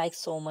don't like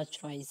so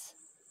much noise.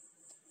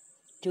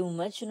 Too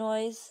much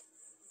noise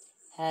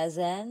has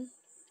an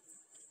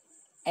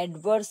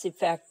adverse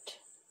effect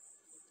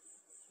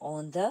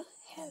on the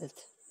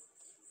health.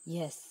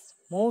 Yes,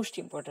 most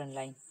important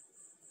line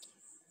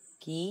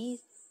कि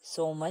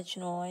so much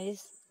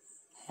noise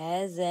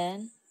has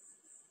an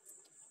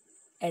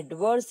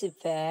adverse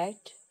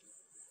effect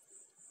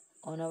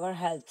on our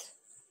health.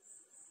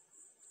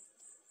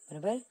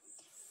 बराबर?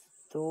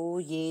 तो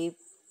ये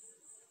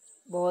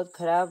बहुत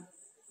खराब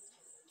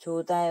जो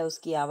होता है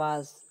उसकी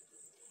आवाज़।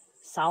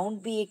 साउंड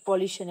भी एक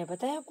पॉल्यूशन है,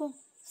 पता है आपको?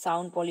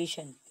 साउंड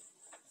पॉल्यूशन,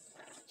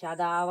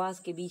 ज़्यादा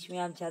आवाज़ के बीच में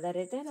आप ज़्यादा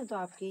रहते हैं ना, तो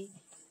आपके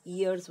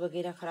ईयर्स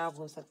वगैरह ख़राब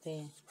हो सकते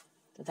हैं,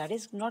 तो that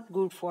is not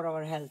good for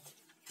our health.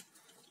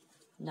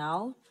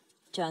 Now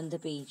turn the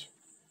page.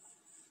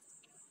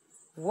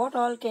 What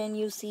all can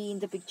you see in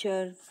the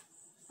picture?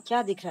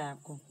 क्या दिख रहा है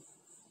आपको?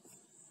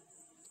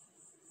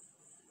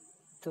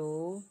 तो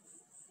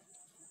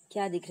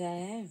क्या दिख रहा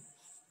है?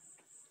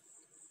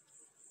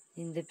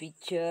 In the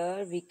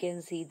picture we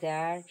can see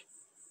that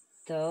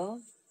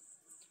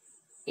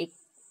एक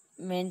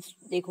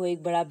देखो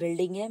एक बड़ा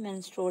बिल्डिंग है,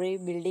 मेन स्टोरी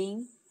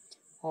बिल्डिंग,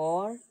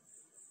 और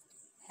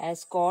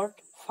हैज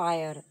कॉट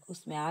फायर,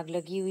 उसमें आग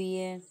लगी हुई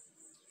है।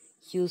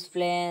 Huge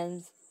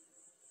flames,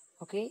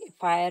 okay,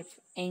 fire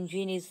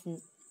engine is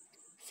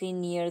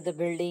seen near the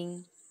building,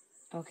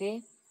 okay,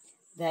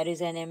 there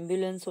is an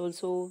ambulance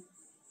also,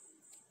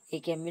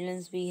 एक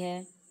एम्बुलेंस भी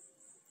है,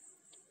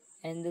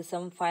 and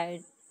some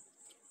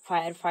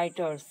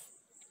firefighters,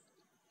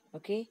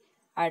 okay,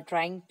 are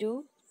trying to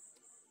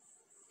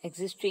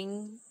existing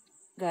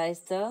guys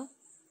the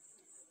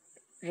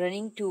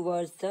running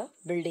towards the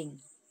building,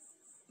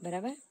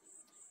 बराबर?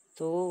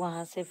 तो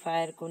वहाँ से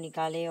fire को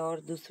निकाले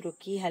और दूसरों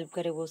की हेल्प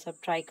करे, वो सब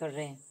ट्राई कर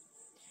रहे हैं,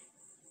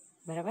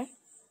 बराबर?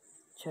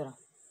 चलो,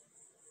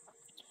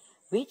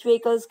 Which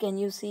vehicles can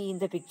you see in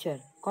the picture?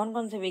 कौन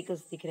कौन से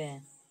vehicles दिख रहे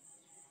हैं?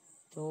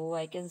 तो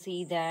I can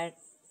see that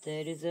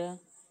there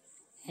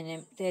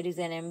is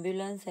an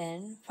ambulance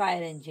and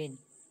fire engine.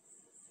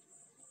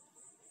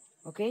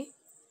 Okay?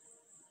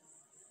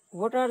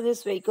 What are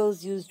these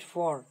vehicles used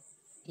for?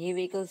 ये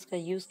vehicles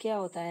का use क्या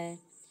होता है?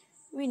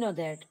 We know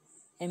that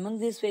among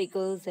these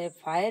vehicles a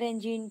fire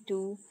engine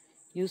too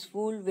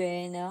useful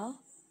when a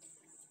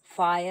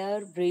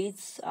fire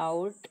breathes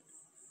out,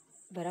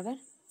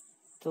 बराबर?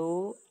 तो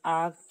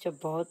आग जब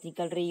बहुत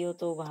निकल रही हो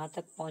तो वहाँ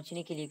तक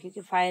पहुँचने के लिए,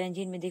 क्योंकि फायर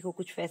इंजन में देखो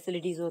कुछ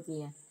फैसिलिटीज़ होती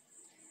हैं,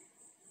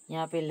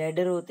 यहाँ पे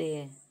लेडर होते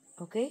हैं,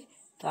 ओके,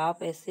 तो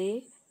आप ऐसे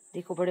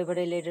देखो बड़े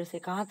बड़े लेडर से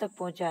कहाँ तक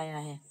पहुँचाया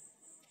है,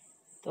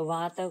 तो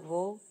वहाँ तक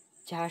वो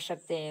जा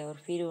सकते हैं और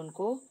फिर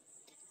उनको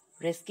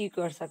रेस्क्यू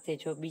कर सकते हैं,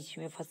 जो बीच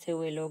में फंसे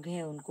हुए लोग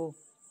हैं उनको,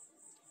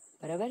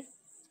 बराबर?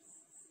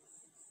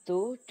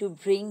 तो to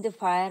bring the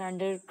fire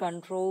under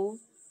control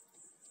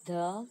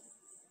the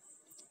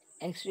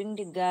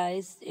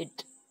extinguish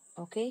it,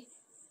 okay,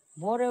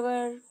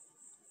 moreover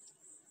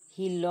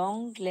he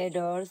long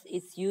ladders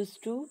is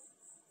used to,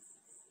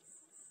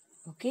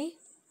 okay,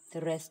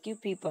 the rescue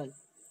people,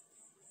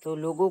 तो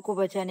लोगों को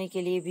बचाने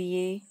के लिए भी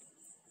ये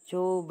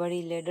जो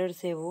बड़ी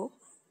लेडर्स है वो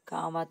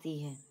काम आती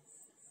है,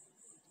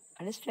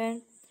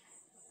 understand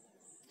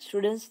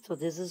students? So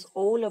this is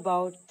all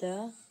about the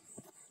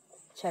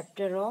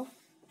chapter of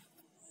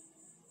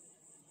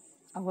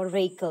our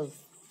vehicles,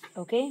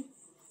 okay,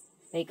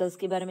 vehicles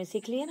के बारे में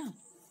सीख लिए ना?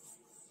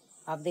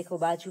 आप देखो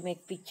बाजू में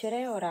एक पिक्चर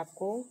है और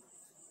आपको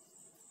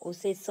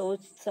उसे सोच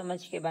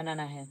समझ के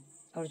बनाना है,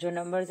 और जो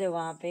नंबर्स है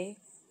वहाँ पे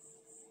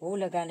वो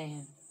लगाने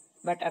हैं,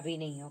 बट अभी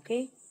नहीं,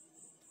 ओके,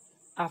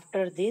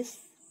 आफ्टर दिस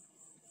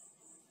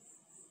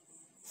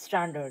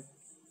स्टैंडर्ड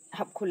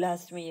आपको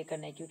लास्ट में ये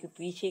करना है, क्योंकि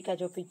पीछे का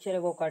जो पिक्चर है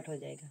वो कट हो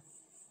जाएगा।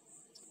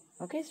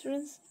 ओके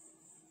स्टूडेंट्स,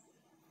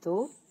 तो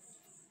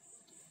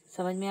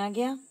समझ में आ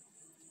गया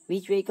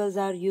which vehicles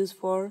are used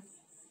for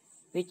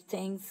which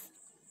things.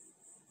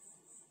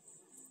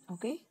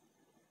 Okay,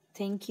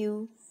 thank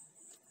you.